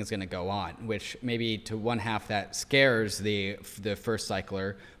longer this thing is going to go on, which maybe to one half that scares the first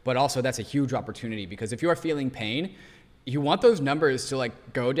cycler, but also that's a huge opportunity, because if you are feeling pain, you want those numbers to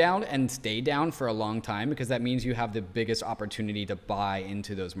like go down and stay down for a long time, because that means you have the biggest opportunity to buy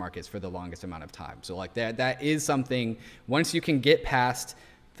into those markets for the longest amount of time. So like that is something, once you can get past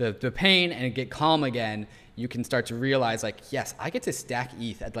the pain and get calm again, you can start to realize like, yes, I get to stack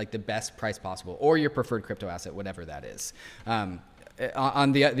ETH at like the best price possible, or your preferred crypto asset, whatever that is.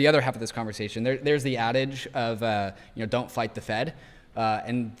 On the other half of this conversation, there's the adage of, don't fight the Fed.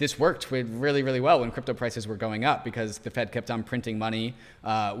 And this worked really, really well when crypto prices were going up, because the Fed kept on printing money.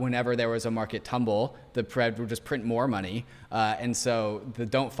 Whenever there was a market tumble, the Fed would just print more money. And so the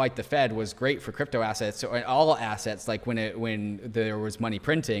don't fight the Fed was great for crypto assets, or all assets, like when there was money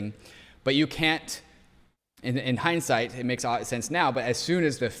printing. But you can't, in hindsight, it makes sense now, but as soon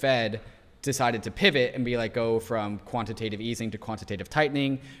as the Fed decided to pivot and be like, go from quantitative easing to quantitative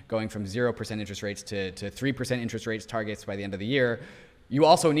tightening, going from 0% interest rates to 3% interest rates targets by the end of the year, you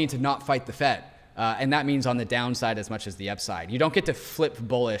also need to not fight the Fed. And that means on the downside as much as the upside. You don't get to flip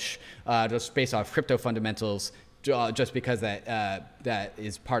bullish just based off crypto fundamentals just because that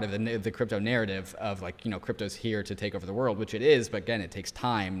is part of the crypto narrative of like, crypto's here to take over the world, which it is, but again, it takes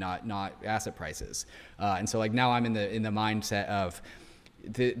time, not asset prices. And so like now I'm in the mindset of,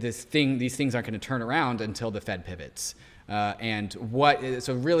 these things aren't going to turn around until the Fed pivots.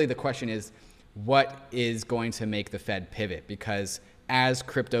 So really the question is, what is going to make the Fed pivot? Because as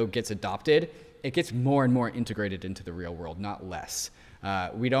crypto gets adopted, it gets more and more integrated into the real world, not less.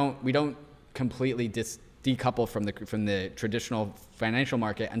 We don't completely decouple from the traditional financial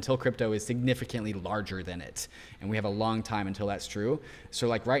market until crypto is significantly larger than it. And we have a long time until that's true. So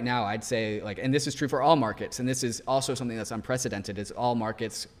like right now, I'd say like, and this is true for all markets, and this is also something that's unprecedented, is all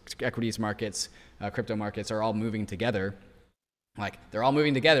markets, equities markets, crypto markets are all moving together. Like they're all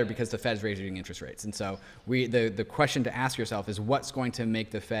moving together because the Fed's raising interest rates. And so the question to ask yourself is, what's going to make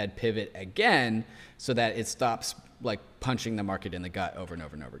the Fed pivot again so that it stops like punching the market in the gut over and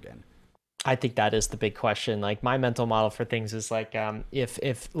over and over again? I think that is the big question. Like my mental model for things is like,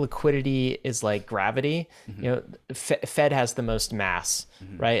 if liquidity is like gravity, you know, Fed has the most mass,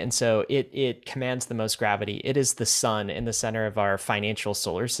 right? And so it commands the most gravity. It is the sun in the center of our financial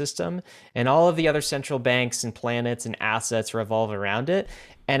solar system, and all of the other central banks and planets and assets revolve around it.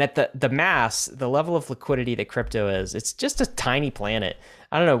 And at the mass, the level of liquidity that crypto is, it's just a tiny planet.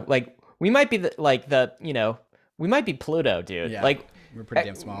 I don't know, like we might be we might be Pluto, dude. Yeah. Like We're pretty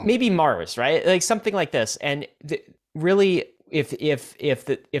damn small. maybe Mars, right? Like something like this. And really, if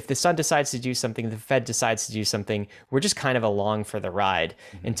the sun decides to do something, the Fed decides to do something, we're just kind of along for the ride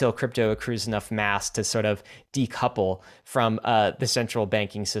until crypto accrues enough mass to sort of decouple from the central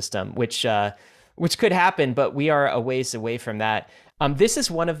banking system, which could happen, but we are a ways away from that. This is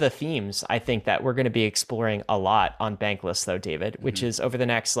one of the themes I think that we're going to be exploring a lot on Bankless, though, David, which is over the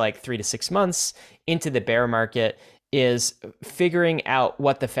next like 3 to 6 months into the bear market, is figuring out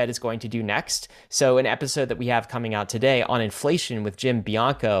what the Fed is going to do next. So an episode that we have coming out today on inflation with Jim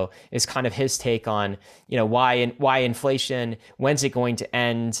Bianco is kind of his take on, you know, why inflation, when's it going to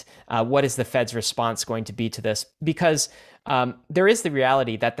end? What is the Fed's response going to be to this? Because there is the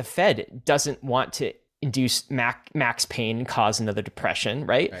reality that the Fed doesn't want to induce max pain and cause another depression,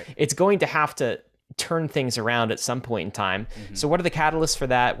 right? It's going to have to turn things around at some point in time. So what are the catalysts for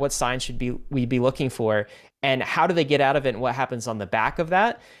that? What signs should we be looking for? And how do they get out of it, and what happens on the back of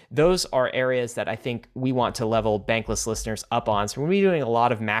that? Those are areas that I think we want to level Bankless listeners up on. So we're going to be doing a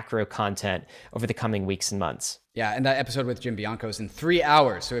lot of macro content over the coming weeks and months. Yeah, and that episode with Jim Bianco is in 3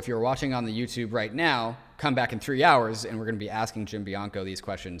 hours. So if you're watching on the YouTube right now, come back in 3 hours, and we're going to be asking Jim Bianco these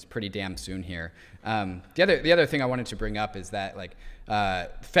questions pretty damn soon here. The other thing I wanted to bring up is that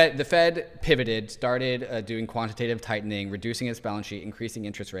the Fed pivoted, started doing quantitative tightening, reducing its balance sheet, increasing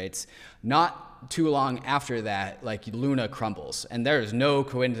interest rates. Not too long after that, like Luna crumbles, and there is no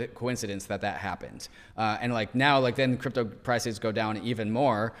coincidence that happened. And like now, like then crypto prices go down even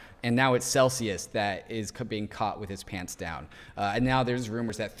more, and now it's Celsius that is being caught with his pants down. And now there's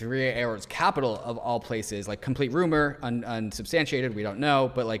rumors that Three Arrows Capital, of all places, like complete rumor, unsubstantiated, we don't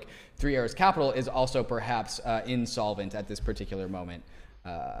know, but like Three Arrows Capital is also perhaps insolvent at this particular moment.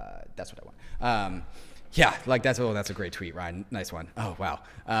 That's what I want. Yeah, like that's a great tweet, Ryan. Nice one. Oh, wow.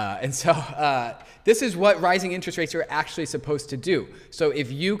 And so this is what rising interest rates are actually supposed to do. So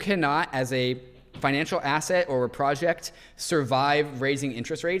if you cannot, as a financial asset or a project, survive raising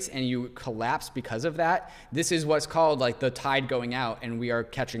interest rates and you collapse because of that, this is what's called like the tide going out, and we are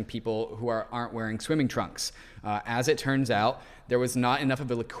catching people who aren't wearing swimming trunks. As it turns out, there was not enough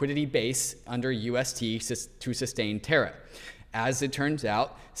of a liquidity base under UST to sustain Terra. As it turns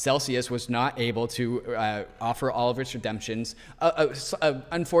out, Celsius was not able to offer all of its redemptions.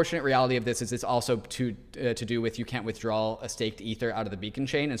 Unfortunate reality of this is it's also to do with you can't withdraw a staked ether out of the beacon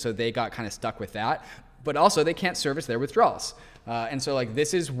chain, and so they got kind of stuck with that. But also they can't service their withdrawals, and so like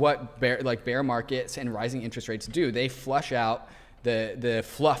this is what bear markets and rising interest rates do. They flush out the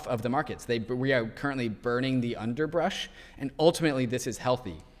fluff of the markets. We are currently burning the underbrush, and ultimately this is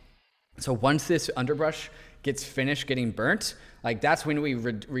healthy. So once this underbrush gets finished getting burnt, like that's when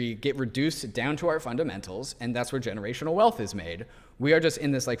we get reduced down to our fundamentals, and that's where generational wealth is made. We are just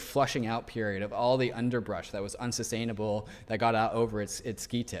in this like flushing out period of all the underbrush that was unsustainable, that got out over its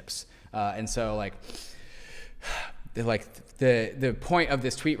ski tips. And so the point of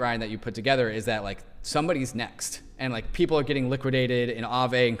this tweet, Ryan, that you put together is that like somebody's next, and like people are getting liquidated in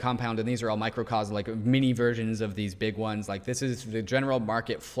Aave and Compound, and these are all microcosm, like mini versions of these big ones. Like this is the general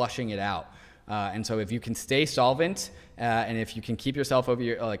market flushing it out. And so if you can stay solvent, and if you can keep yourself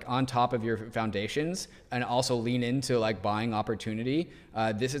on top of your foundations, and also lean into like buying opportunity,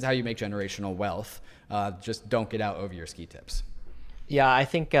 this is how you make generational wealth. Just don't get out over your ski tips. Yeah, I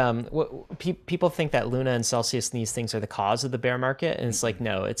think people think that Luna and Celsius and these things are the cause of the bear market, and it's like,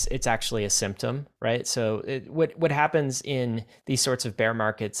 no, it's actually a symptom, right? So what happens in these sorts of bear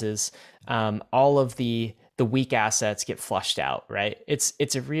markets is all of the weak assets get flushed out, right?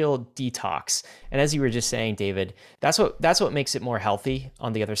 It's a real detox. And as you were just saying, David, that's what makes it more healthy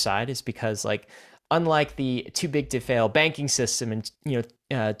on the other side, is because like unlike the too big to fail banking system in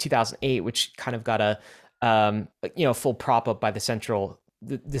 2008, which kind of got a full prop up by the central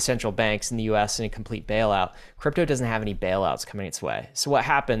banks in the US and a complete bailout, crypto doesn't have any bailouts coming its way. So what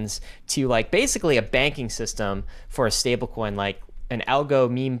happens to like basically a banking system for a stablecoin, like an algo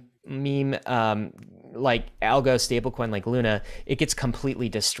meme like algo stablecoin like Luna, it gets completely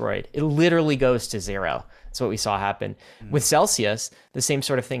destroyed. It literally goes to zero. That's what we saw happen. With Celsius, the same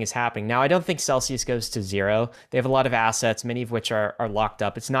sort of thing is happening. Now, I don't think Celsius goes to zero. They have a lot of assets, many of which are locked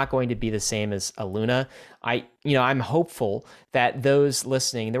up. It's not going to be the same as a Luna. I'm hopeful that those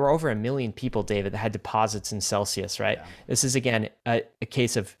listening, there were over 1 million people, David, that had deposits in Celsius, right? Yeah. This is, again, a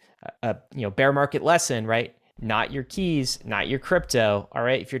case of a bear market lesson, right? Not your keys, not your crypto, all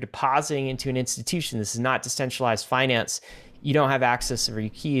right? If you're depositing into an institution, this is not decentralized finance. You don't have access to your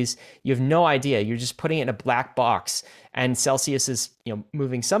keys. You have no idea. You're just putting it in a black box. And Celsius is,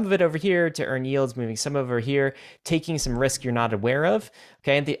 moving some of it over here to earn yields, moving some over here, taking some risk you're not aware of.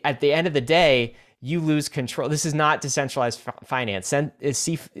 Okay. And at the end of the day, you lose control. This is not decentralized finance. This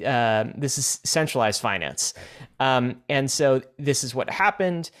is centralized finance. And so this is what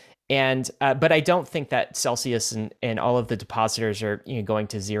happened. But I don't think that Celsius and all of the depositors are going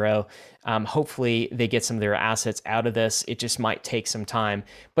to zero. Hopefully they get some of their assets out of this. It just might take some time.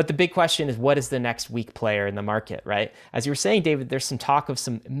 But the big question is, what is the next weak player in the market, right? As you were saying, David, there's some talk of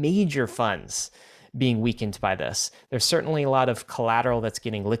some major funds being weakened by this. There's certainly a lot of collateral that's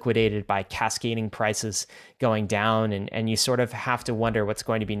getting liquidated by cascading prices going down, and you sort of have to wonder what's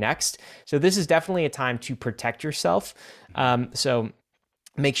going to be next. So this is definitely a time to protect yourself. So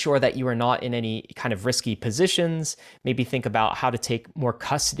make sure that you are not in any kind of risky positions. Maybe think about how to take more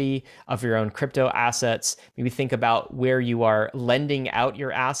custody of your own crypto assets. Maybe think about where you are lending out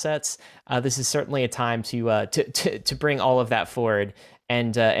your assets. This is certainly a time to bring all of that forward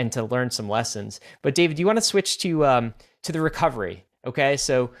and to learn some lessons. But David, do you want to switch to the recovery? Okay,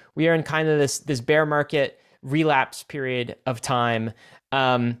 so we are in kind of this bear market relapse period of time.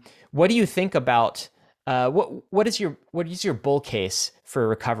 What do you think about what is your bull case for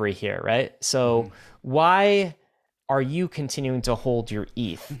recovery here, right? So why are you continuing to hold your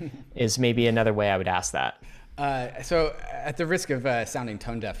ETH is maybe another way I would ask that. So at the risk of sounding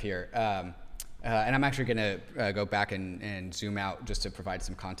tone deaf here, and I'm actually going to go back and zoom out just to provide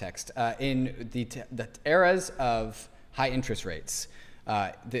some context. In the eras of high interest rates,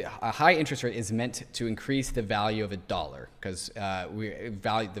 a high interest rate is meant to increase the value of a dollar because the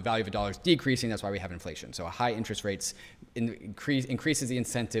value of a dollar is decreasing. That's why we have inflation. So a high interest rates increases the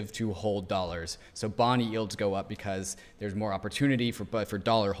incentive to hold dollars. So bond yields go up because there's more opportunity for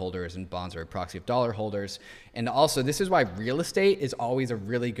dollar holders, and bonds are a proxy of dollar holders. And also, this is why real estate is always a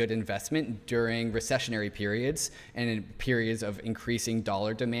really good investment during recessionary periods and in periods of increasing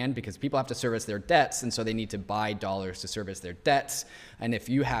dollar demand, because people have to service their debts, and so they need to buy dollars to service their debts. And if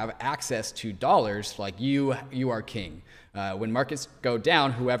you have access to dollars, like you are king. When markets go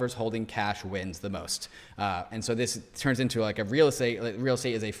down, whoever's holding cash wins the most. And so this turns into like a real estate. Real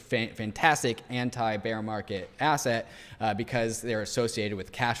estate is a fantastic anti-bear market asset because they're associated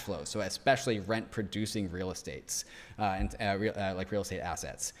with cash flow. So especially rent-producing real estates like real estate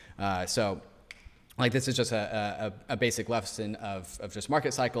assets. So like this is just a basic lesson of just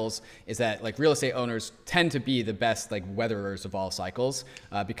market cycles, is that like real estate owners tend to be the best like weatherers of all cycles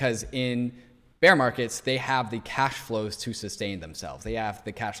because in bear markets, they have the cash flows to sustain themselves. They have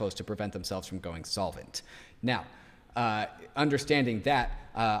the cash flows to prevent themselves from going solvent. Now, understanding that,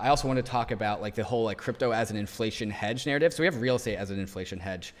 I also want to talk about like the whole like crypto as an inflation hedge narrative. So we have real estate as an inflation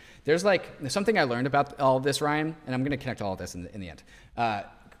hedge. There's something I learned about all of this, Ryan, and I'm going to connect all of this in the end.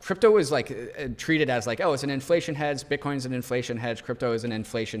 Crypto is like treated as like, oh, it's an inflation hedge. Bitcoin's an inflation hedge. Crypto is an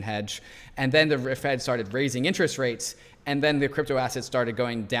inflation hedge. And then the Fed started raising interest rates, and then the crypto assets started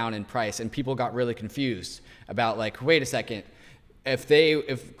going down in price, and people got really confused about like, wait a second,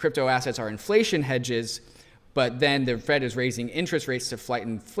 if crypto assets are inflation hedges, but then the Fed is raising interest rates to fight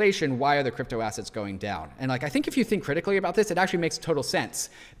inflation, why are the crypto assets going down? And like, I think if you think critically about this, it actually makes total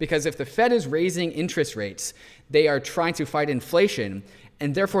sense, because if the Fed is raising interest rates, they are trying to fight inflation,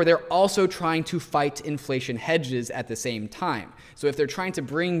 and therefore they're also trying to fight inflation hedges at the same time. So if they're trying to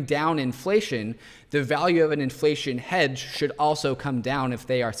bring down inflation, the value of an inflation hedge should also come down if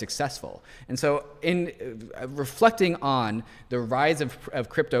they are successful. And so in reflecting on the rise of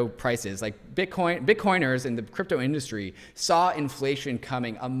crypto prices, like Bitcoiners in the crypto industry saw inflation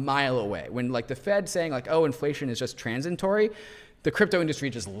coming a mile away. When like the Fed saying like, oh, inflation is just transitory, the crypto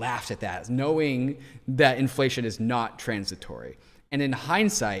industry just laughed at that, knowing that inflation is not transitory. And in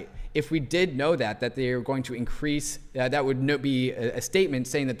hindsight, if we did know that they are going to increase, that would be a statement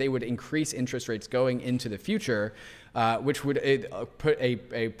saying that they would increase interest rates going into the future, which would put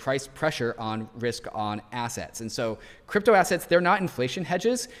a price pressure on risk on assets. And so crypto assets, they're not inflation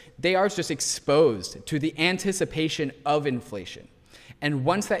hedges. They are just exposed to the anticipation of inflation. And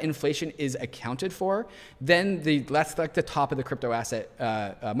once that inflation is accounted for, then that's like the top of the crypto asset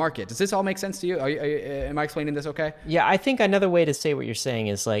market. Does this all make sense to you? Am I explaining this okay? Yeah, I think another way to say what you're saying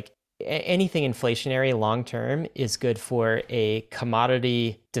is like anything inflationary long term is good for a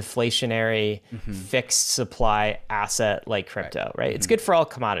commodity deflationary fixed supply asset like crypto, right? It's good for all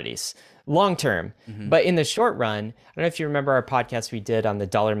commodities long term. But in the short run, I don't know if you remember our podcast we did on the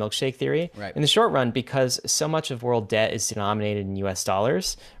dollar milkshake theory. Right. In the short run, because so much of world debt is denominated in US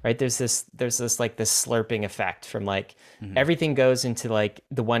dollars, right? There's this like this slurping effect from like everything goes into like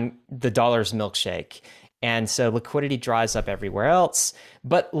the dollar's milkshake. And so liquidity dries up everywhere else.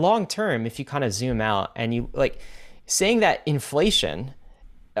 But long term, if you kind of zoom out and you like saying that inflation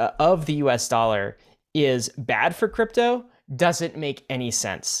of the US dollar is bad for crypto doesn't make any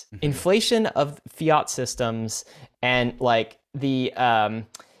sense. Inflation of fiat systems and like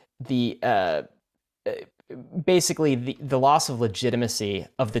basically the loss of legitimacy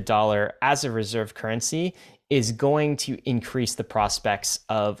of the dollar as a reserve currency is going to increase the prospects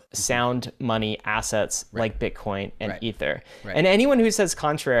of sound money assets like Bitcoin and Ether. And anyone who says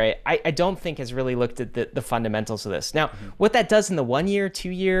contrary, I don't think has really looked at the fundamentals of this. Now, what that does in the 1 year, 2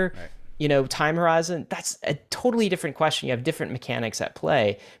 year, time horizon, that's a totally different question. You have different mechanics at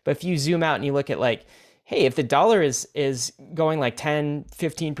play. But if you zoom out and you look at like, hey, if the dollar is going like 10,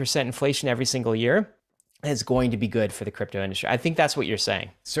 15% inflation every single year, is going to be good for the crypto industry. I think that's what you're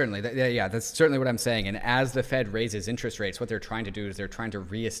saying. Certainly. That's certainly what I'm saying. And as the Fed raises interest rates, what they're trying to do is they're trying to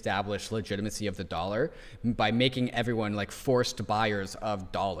reestablish legitimacy of the dollar by making everyone like forced buyers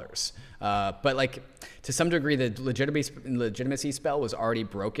of dollars. But like to some degree, the legitimacy spell was already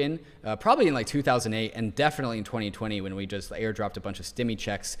broken, probably in like 2008 and definitely in 2020 when we just airdropped a bunch of stimmy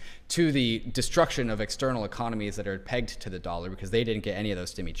checks to the destruction of external economies that are pegged to the dollar because they didn't get any of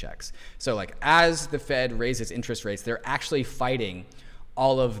those stimmy checks. So like as the Fed raises interest rates, they're actually fighting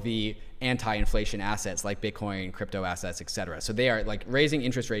all of the anti-inflation assets like Bitcoin, crypto assets, etc. So they are like raising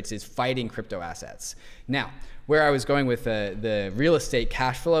interest rates is fighting crypto assets. Now, where I was going with the real estate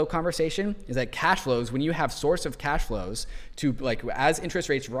cash flow conversation is that cash flows, when you have source of cash flows to like as interest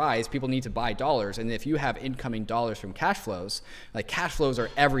rates rise, people need to buy dollars. And if you have incoming dollars from cash flows, like cash flows are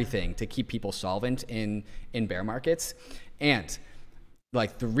everything to keep people solvent in bear markets. And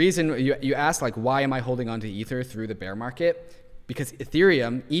like the reason you asked, like, why am I holding on to Ether through the bear market? Because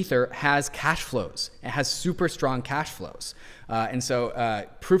Ether has cash flows. It has super strong cash flows. And so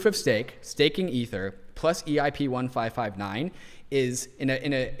proof of stake, staking Ether plus EIP 1559 is in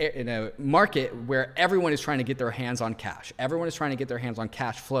a market where everyone is trying to get their hands on cash. Everyone is trying to get their hands on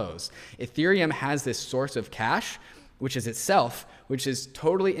cash flows. Ethereum has this source of cash, which is itself, which is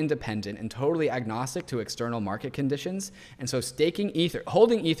totally independent and totally agnostic to external market conditions. And so staking Ether,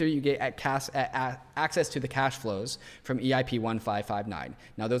 holding Ether, you get access to the cash flows from EIP 1559.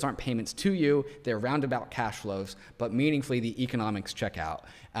 Now, those aren't payments to you. They're roundabout cash flows, but meaningfully the economics check out.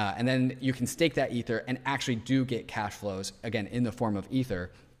 And then you can stake that Ether and actually do get cash flows, again, in the form of Ether.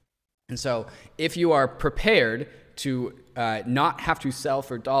 And so if you are prepared to not have to sell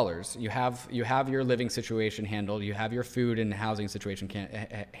for dollars, you have your living situation handled, you have your food and housing situation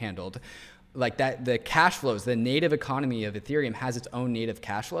handled, like that, the cash flows, the native economy of Ethereum has its own native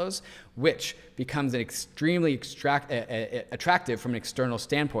cash flows, which becomes an extremely attractive from an external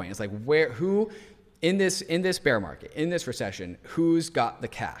standpoint. It's like who in this bear market, in this recession, who's got the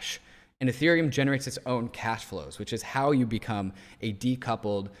cash? And Ethereum generates its own cash flows, which is how you become a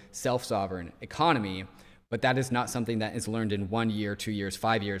decoupled, self-sovereign economy. But that is not something that is learned in 1 year, 2 years,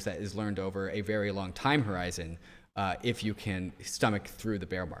 5 years. That is learned over a very long time horizon if you can stomach through the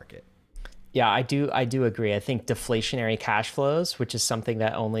bear market. Yeah, I do agree. I think deflationary cash flows, which is something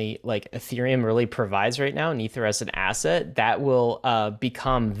that only like Ethereum really provides right now, and Ether as an asset, that will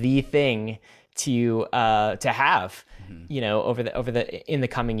become the thing to have, in the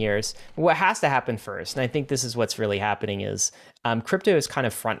coming years. What has to happen first, and I think this is what's really happening, is crypto is kind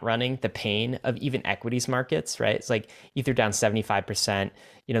of front running the pain of even equities markets, right? It's like Ether down 75%,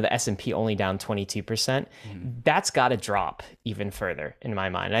 the S&P only down 22%. That's got to drop even further in my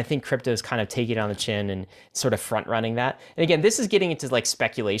mind. And I think crypto is kind of taking it on the chin and sort of front running that. And again, this is getting into like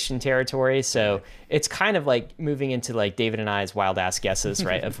speculation territory. So it's kind of like moving into like David and I's wild ass guesses,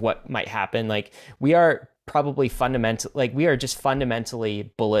 right? Of what might happen. Like we are just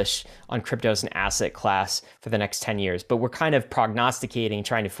fundamentally bullish on crypto as an asset class for the next 10 years, but we're kind of prognosticating,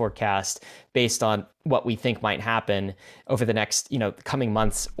 trying to forecast based on what we think might happen over the next, coming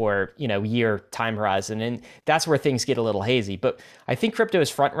months or, year time horizon. And that's where things get a little hazy. But I think crypto is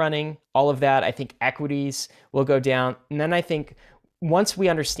front running all of that. I think equities will go down. And then I think once we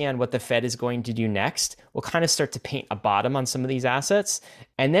understand what the Fed is going to do next, we'll kind of start to paint a bottom on some of these assets.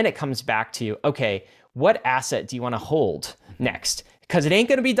 And then it comes back to, okay, what asset do you want to hold next? Because it ain't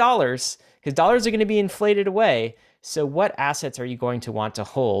going to be dollars, because dollars are going to be inflated away. So what assets are you going to want to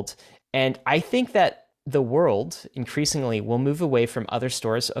hold? And I think that the world increasingly will move away from other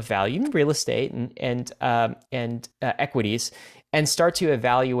stores of value, real estate and equities, and start to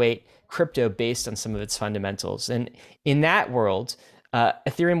evaluate crypto based on some of its fundamentals. And in that world,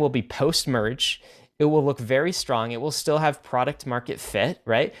 Ethereum will be post-merge. It will look very strong. It will still have product market fit,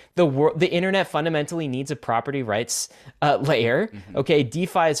 right? The internet fundamentally needs a property rights layer. Okay,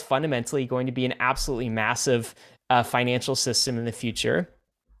 DeFi is fundamentally going to be an absolutely massive financial system in the future.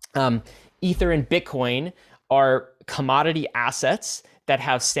 Ether and Bitcoin are commodity assets that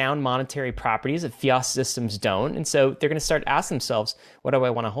have sound monetary properties that fiat systems don't. And so they're going to start asking themselves, what do I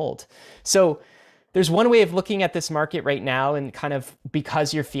want to hold? So there's one way of looking at this market right now, and kind of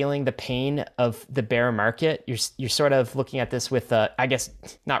because you're feeling the pain of the bear market, you're sort of looking at this with, I guess,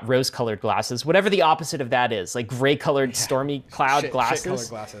 not rose-colored glasses, whatever the opposite of that is, like gray-colored stormy cloud glasses. Shit-colored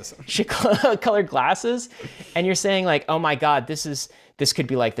glasses. Shit-colored glasses. And you're saying like, oh my God, this could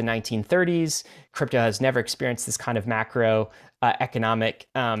be like the 1930s. Crypto has never experienced this kind of macro economic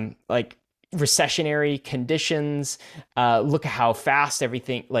like recessionary conditions. Look at how fast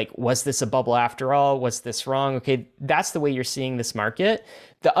everything, like, was this a bubble after all? Was this wrong? Okay, that's the way you're seeing this market.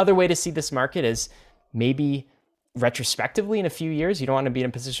 The other way to see this market is maybe retrospectively in a few years. You don't want to be in a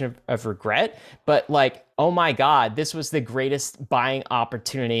position of regret, but like, oh my God, this was the greatest buying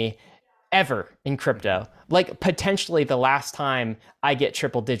opportunity ever in crypto. Like potentially the last time I get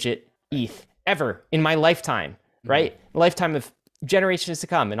triple digit ETH ever in my lifetime, right? Lifetime of generations to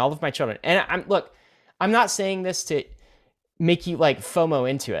come and all of my children. And I'm not saying this to make you like FOMO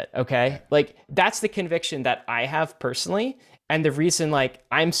into it, okay? Like that's the conviction that I have personally. And the reason like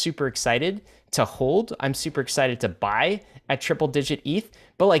I'm super excited to hold, I'm super excited to buy at triple digit ETH,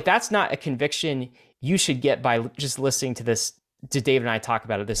 but like that's not a conviction you should get by just listening to this, to Dave and I talk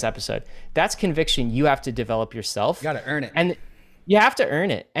about it this episode. That's conviction you have to develop yourself. You got to earn it. And you have to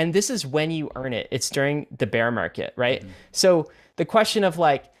earn it. And this is when you earn it. It's during the bear market, right? So the question of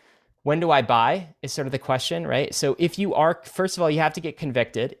like, when do I buy is sort of the question, right? So if you are, first of all, you have to get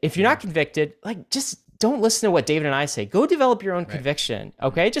convicted. If you're not convicted, like just don't listen to what David and I say. Go develop your own conviction,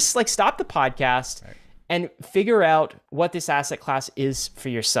 okay? Just like stop the podcast and figure out what this asset class is for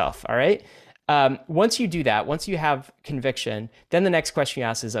yourself, all right? Once you do that, once you have conviction, then the next question you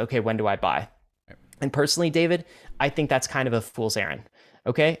ask is, okay, when do I buy? And personally, David, I think that's kind of a fool's errand,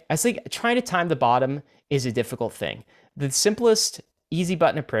 okay? I think trying to time the bottom is a difficult thing. The simplest, easy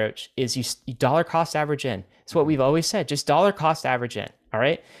button approach is you dollar cost average in. It's what we've always said, just dollar cost average in, all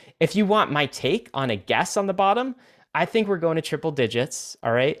right? If you want my take on a guess on the bottom, I think we're going to triple digits,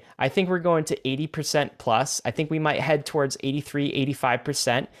 all right? I think we're going to 80% plus. I think we might head towards 83,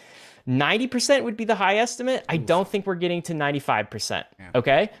 85%. 90% would be the high estimate. I don't think we're getting to 95%.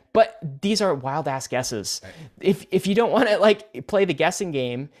 Okay. But these are wild ass guesses. If you don't want to like play the guessing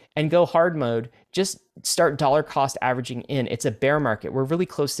game and go hard mode, just start dollar cost averaging in. It's a bear market. We're really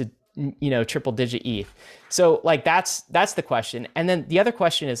close to, triple digit ETH. So like, that's the question. And then the other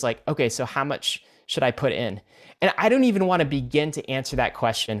question is like, okay, so how much should I put in? And I don't even want to begin to answer that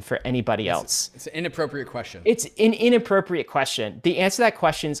question for anybody else. It's an inappropriate question. It's an inappropriate question. The answer to that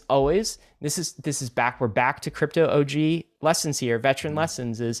question is always, we're back to crypto OG lessons here, veteran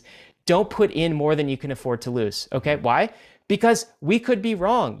lessons, is don't put in more than you can afford to lose. Okay, why? Because we could be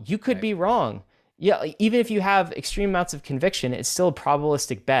wrong. You could be wrong. Yeah, even if you have extreme amounts of conviction, it's still a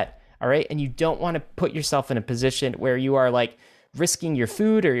probabilistic bet, all right? And you don't want to put yourself in a position where you are like, risking your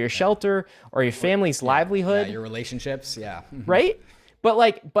food or your shelter or your family's livelihood. Your relationships, right?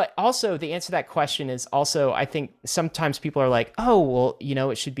 But also the answer to that question is also, I think sometimes people are like, oh, well,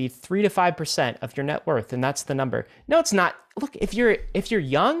 it should be 3 to 5% of your net worth. And that's the number. No, it's not. Look, if you're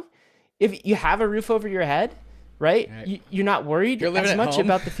young, if you have a roof over your head, right? You're not worried as much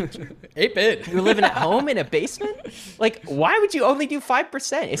about the future. 8-bit. You're living at home in a basement. Like, why would you only do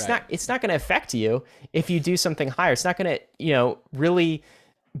 5%? It's not going to affect you if you do something higher. It's not going to, really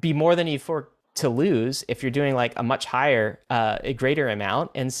be more than you afford to lose if you're doing like a much higher, a greater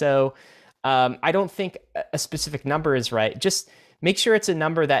amount. And so, I don't think a specific number is right. Just make sure it's a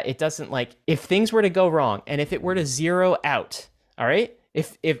number that it doesn't like, if things were to go wrong and if it were to zero out, all right?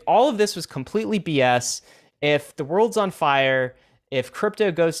 If all of this was completely BS, if the world's on fire, if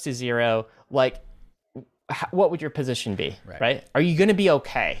crypto goes to zero, like what would your position be, right? Are you going to be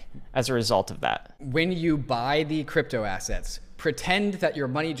okay as a result of that? When you buy the crypto assets, pretend that your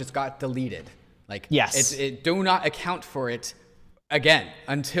money just got deleted. Like, yes, do not account for it again,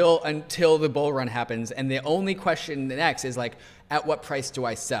 until the bull run happens. And the only question next is like, at what price do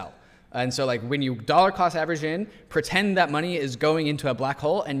I sell? And so like when you dollar cost average in, pretend that money is going into a black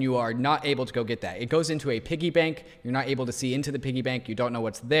hole and you are not able to go get that. It goes into a piggy bank. You're not able to see into the piggy bank. You don't know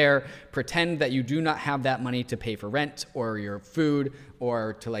what's there. Pretend that you do not have that money to pay for rent or your food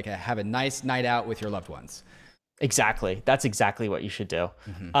or to like have a nice night out with your loved ones. Exactly. That's exactly what you should do.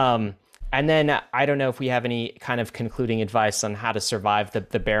 And then I don't know if we have any kind of concluding advice on how to survive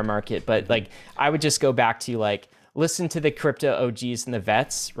the bear market, but like I would just go back to like, listen to the crypto OGs and the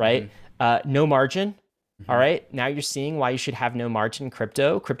vets, right? No margin. All right. Now you're seeing why you should have no margin in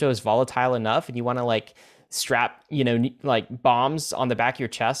crypto. Crypto is volatile enough and you want to like strap, like bombs on the back of your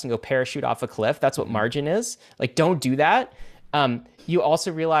chest and go parachute off a cliff. That's what margin is. Like, don't do that. You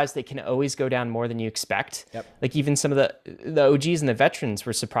also realize they can always go down more than you expect. Yep. Like even some of the OGs and the veterans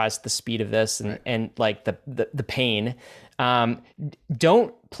were surprised at the speed of this and like the pain.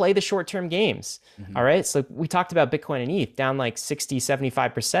 Don't play the short-term games. All right. So we talked about Bitcoin and ETH down like 60,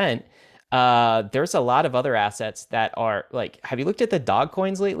 75%. There's a lot of other assets that are like, have you looked at the dog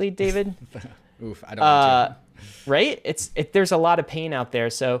coins lately, David? Oof, I don't want to. Right? There's a lot of pain out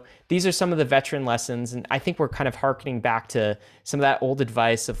there. So these are some of the veteran lessons. And I think we're kind of hearkening back to some of that old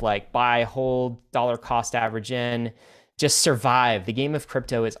advice of like buy, hold, dollar cost average in, just survive. The game of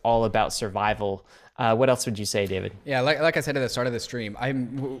crypto is all about survival. What else would you say, David? Yeah, like I said at the start of the stream,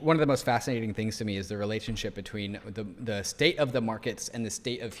 one of the most fascinating things to me is the relationship between the state of the markets and the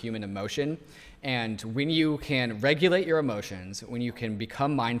state of human emotion. And when you can regulate your emotions, when you can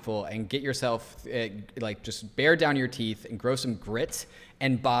become mindful and get yourself like just bear down your teeth and grow some grit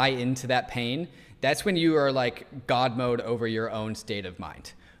and buy into that pain, that's when you are like God mode over your own state of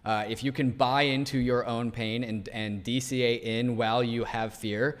mind. If you can buy into your own pain and DCA in while you have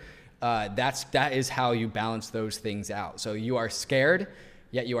fear, that is how you balance those things out. So you are scared,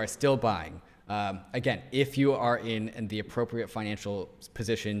 yet you are still buying. Again, if you are in the appropriate financial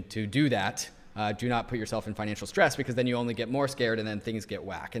position to do that, do not put yourself in financial stress because then you only get more scared and then things get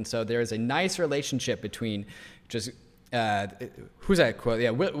whack. And so there is a nice relationship between just, who's that quote? Yeah,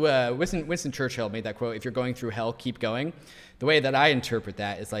 Winston Churchill made that quote, if you're going through hell, keep going. The way that I interpret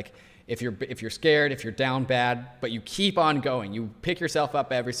that is like, if you're scared, if you're down bad, but you keep on going, you pick yourself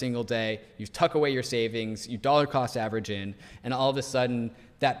up every single day, you tuck away your savings, you dollar cost average in, and all of a sudden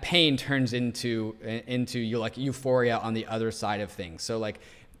that pain turns into you like euphoria on the other side of things. So like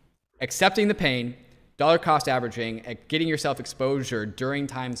accepting the pain, dollar cost averaging, getting yourself exposure during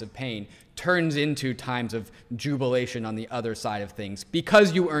times of pain turns into times of jubilation on the other side of things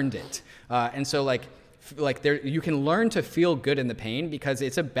because you earned it. And so like there, you can learn to feel good in the pain because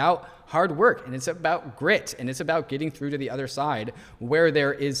it's about hard work and it's about grit and it's about getting through to the other side where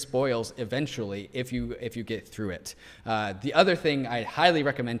there is spoils eventually if you get through it. The other thing I highly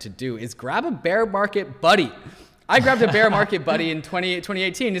recommend to do is grab a bear market buddy. I grabbed a bear market buddy in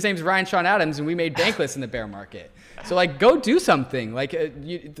 2018. His name's Ryan Sean Adams, and we made bankless in the bear market. So like, go do something. Like,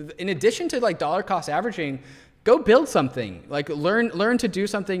 in addition to like dollar cost averaging, go build something. Like, learn to do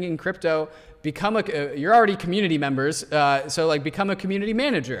something in crypto. Become you're already community members, so like become a community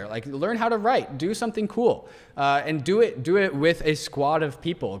manager. Like learn how to write, do something cool, and do it with a squad of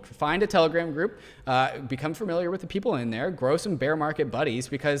people. Find a Telegram group, become familiar with the people in there, grow some bear market buddies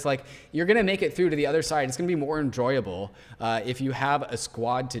because like you're gonna make it through to the other side. It's gonna be more enjoyable if you have a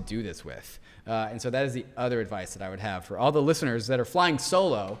squad to do this with. And so that is the other advice that I would have for all the listeners that are flying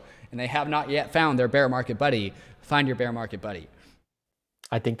solo and they have not yet found their bear market buddy. Find your bear market buddy.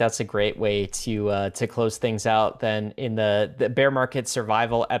 I think that's a great way to close things out. Then in the bear market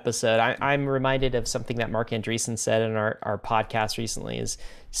survival episode, I'm reminded of something that Mark Andreessen said in our podcast recently: is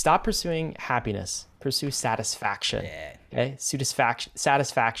stop pursuing happiness, pursue satisfaction. Yeah. Okay,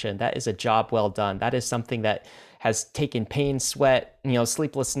 satisfaction. That is a job well done. That is something that has taken pain, sweat,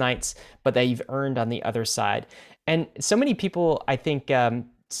 sleepless nights, but that you've earned on the other side. And so many people, I think,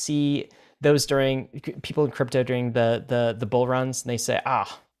 see those people in crypto during the bull runs, and they say,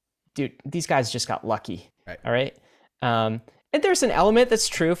 dude, these guys just got lucky. Right. All right. And there's an element that's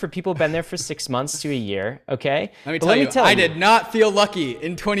true for people who've been there for 6 months to a year. Okay. Let me tell you, I did not feel lucky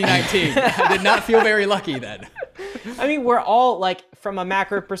in 2019. I did not feel very lucky then. I mean, we're all like, from a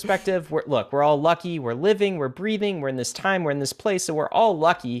macro perspective, we're all lucky. We're living, we're breathing, we're in this time, we're in this place. So we're all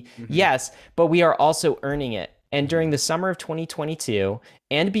lucky. Mm-hmm. Yes, but we are also earning it. And during the summer of 2022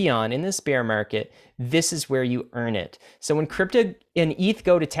 and beyond in this bear market, this is where you earn it. So when crypto and ETH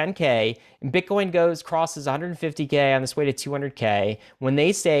go to 10K and Bitcoin crosses 150K on this way to 200K, when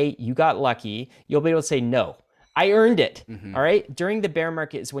they say you got lucky, you'll be able to say, no, I earned it. All right. During the bear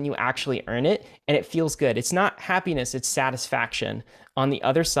market is when you actually earn it and it feels good. It's not happiness, it's satisfaction. On the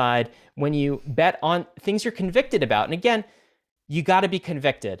other side, when you bet on things you're convicted about. And again, you got to be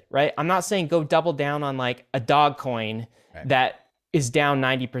convicted, right? I'm not saying go double down on like a dog coin that is down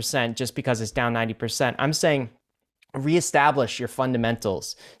 90% just because it's down 90%. I'm saying reestablish your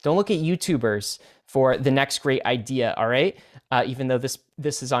fundamentals. Don't look at YouTubers for the next great idea, all right? Even though this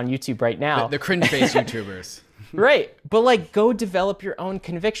is on YouTube right now. The cringe-based YouTubers. Right. But like, go develop your own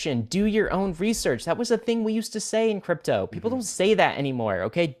conviction. Do your own research. That was a thing we used to say in crypto. People don't say that anymore,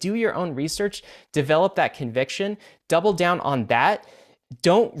 okay? Do your own research. Develop that conviction. Double down on that.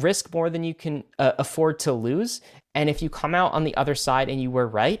 Don't risk more than you can afford to lose. And if you come out on the other side and you were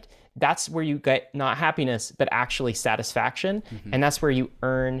right, that's where you get not happiness, but actually satisfaction. And that's where you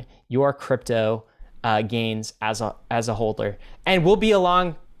earn your crypto gains as a holder. And we'll be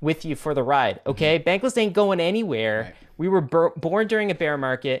along with you for the ride, okay? Bankless ain't going anywhere. Right. We were born during a bear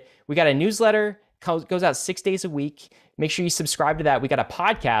market. We got a newsletter, goes out 6 days a week. Make sure you subscribe to that. We got a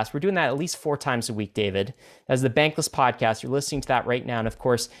podcast. We're doing that at least 4 times a week, David. That's the Bankless podcast. You're listening to that right now. And of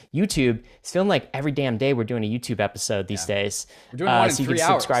course, YouTube. It's feeling like every damn day we're doing a YouTube episode these days. We're doing one in so 3 you hours.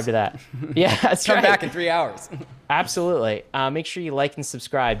 can subscribe to that. Yeah, that's Come right. back in 3 hours. Absolutely. Make sure you like and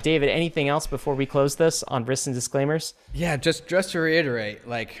subscribe. David, anything else before we close this on risks and disclaimers? Yeah, just to reiterate,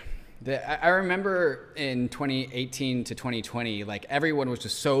 like, I remember in 2018 to 2020, like everyone was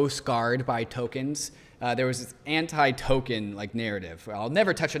just so scarred by tokens. There was this anti-token like narrative. I'll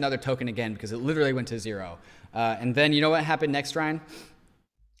never touch another token again because it literally went to zero. And then you know what happened next, Ryan?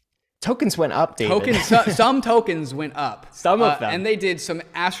 Tokens went up, David. Some tokens went up. Some of them. And they did some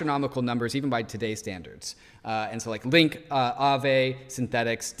astronomical numbers, even by today's standards. And so like Link, Aave,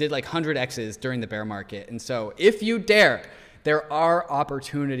 Synthetics did like 100x's during the bear market. And so if you dare, there are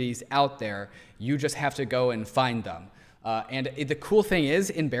opportunities out there. You just have to go and find them. And the cool thing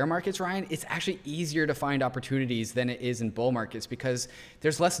is in bear markets, Ryan, it's actually easier to find opportunities than it is in bull markets because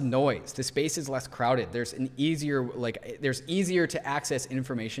there's less noise. The space is less crowded. There's easier to access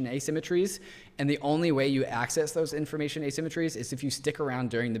information asymmetries. And the only way you access those information asymmetries is if you stick around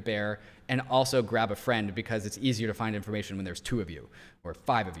during the bear and also grab a friend because it's easier to find information when there's 2 of you or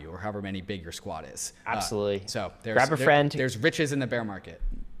 5 of you or however many big your squad is. Absolutely. So grab a friend. There's riches in the bear market.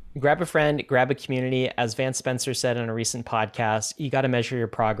 Grab a friend, grab a community. As Vance Spencer said in a recent podcast, you got to measure your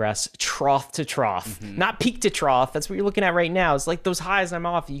progress trough to trough, not peak to trough. That's what you're looking at right now. It's like those highs I'm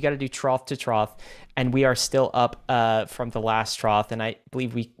off. You got to do trough to trough. And we are still up from the last trough. And I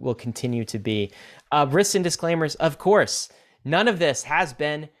believe we will continue to be. Risks and disclaimers, of course. None of this has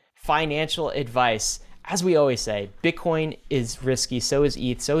been financial advice. As we always say, Bitcoin is risky. So is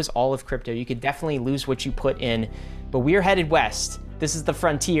ETH. So is all of crypto. You could definitely lose what you put in. But we are headed west. This is the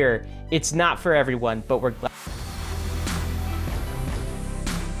frontier. It's not for everyone, but we're glad.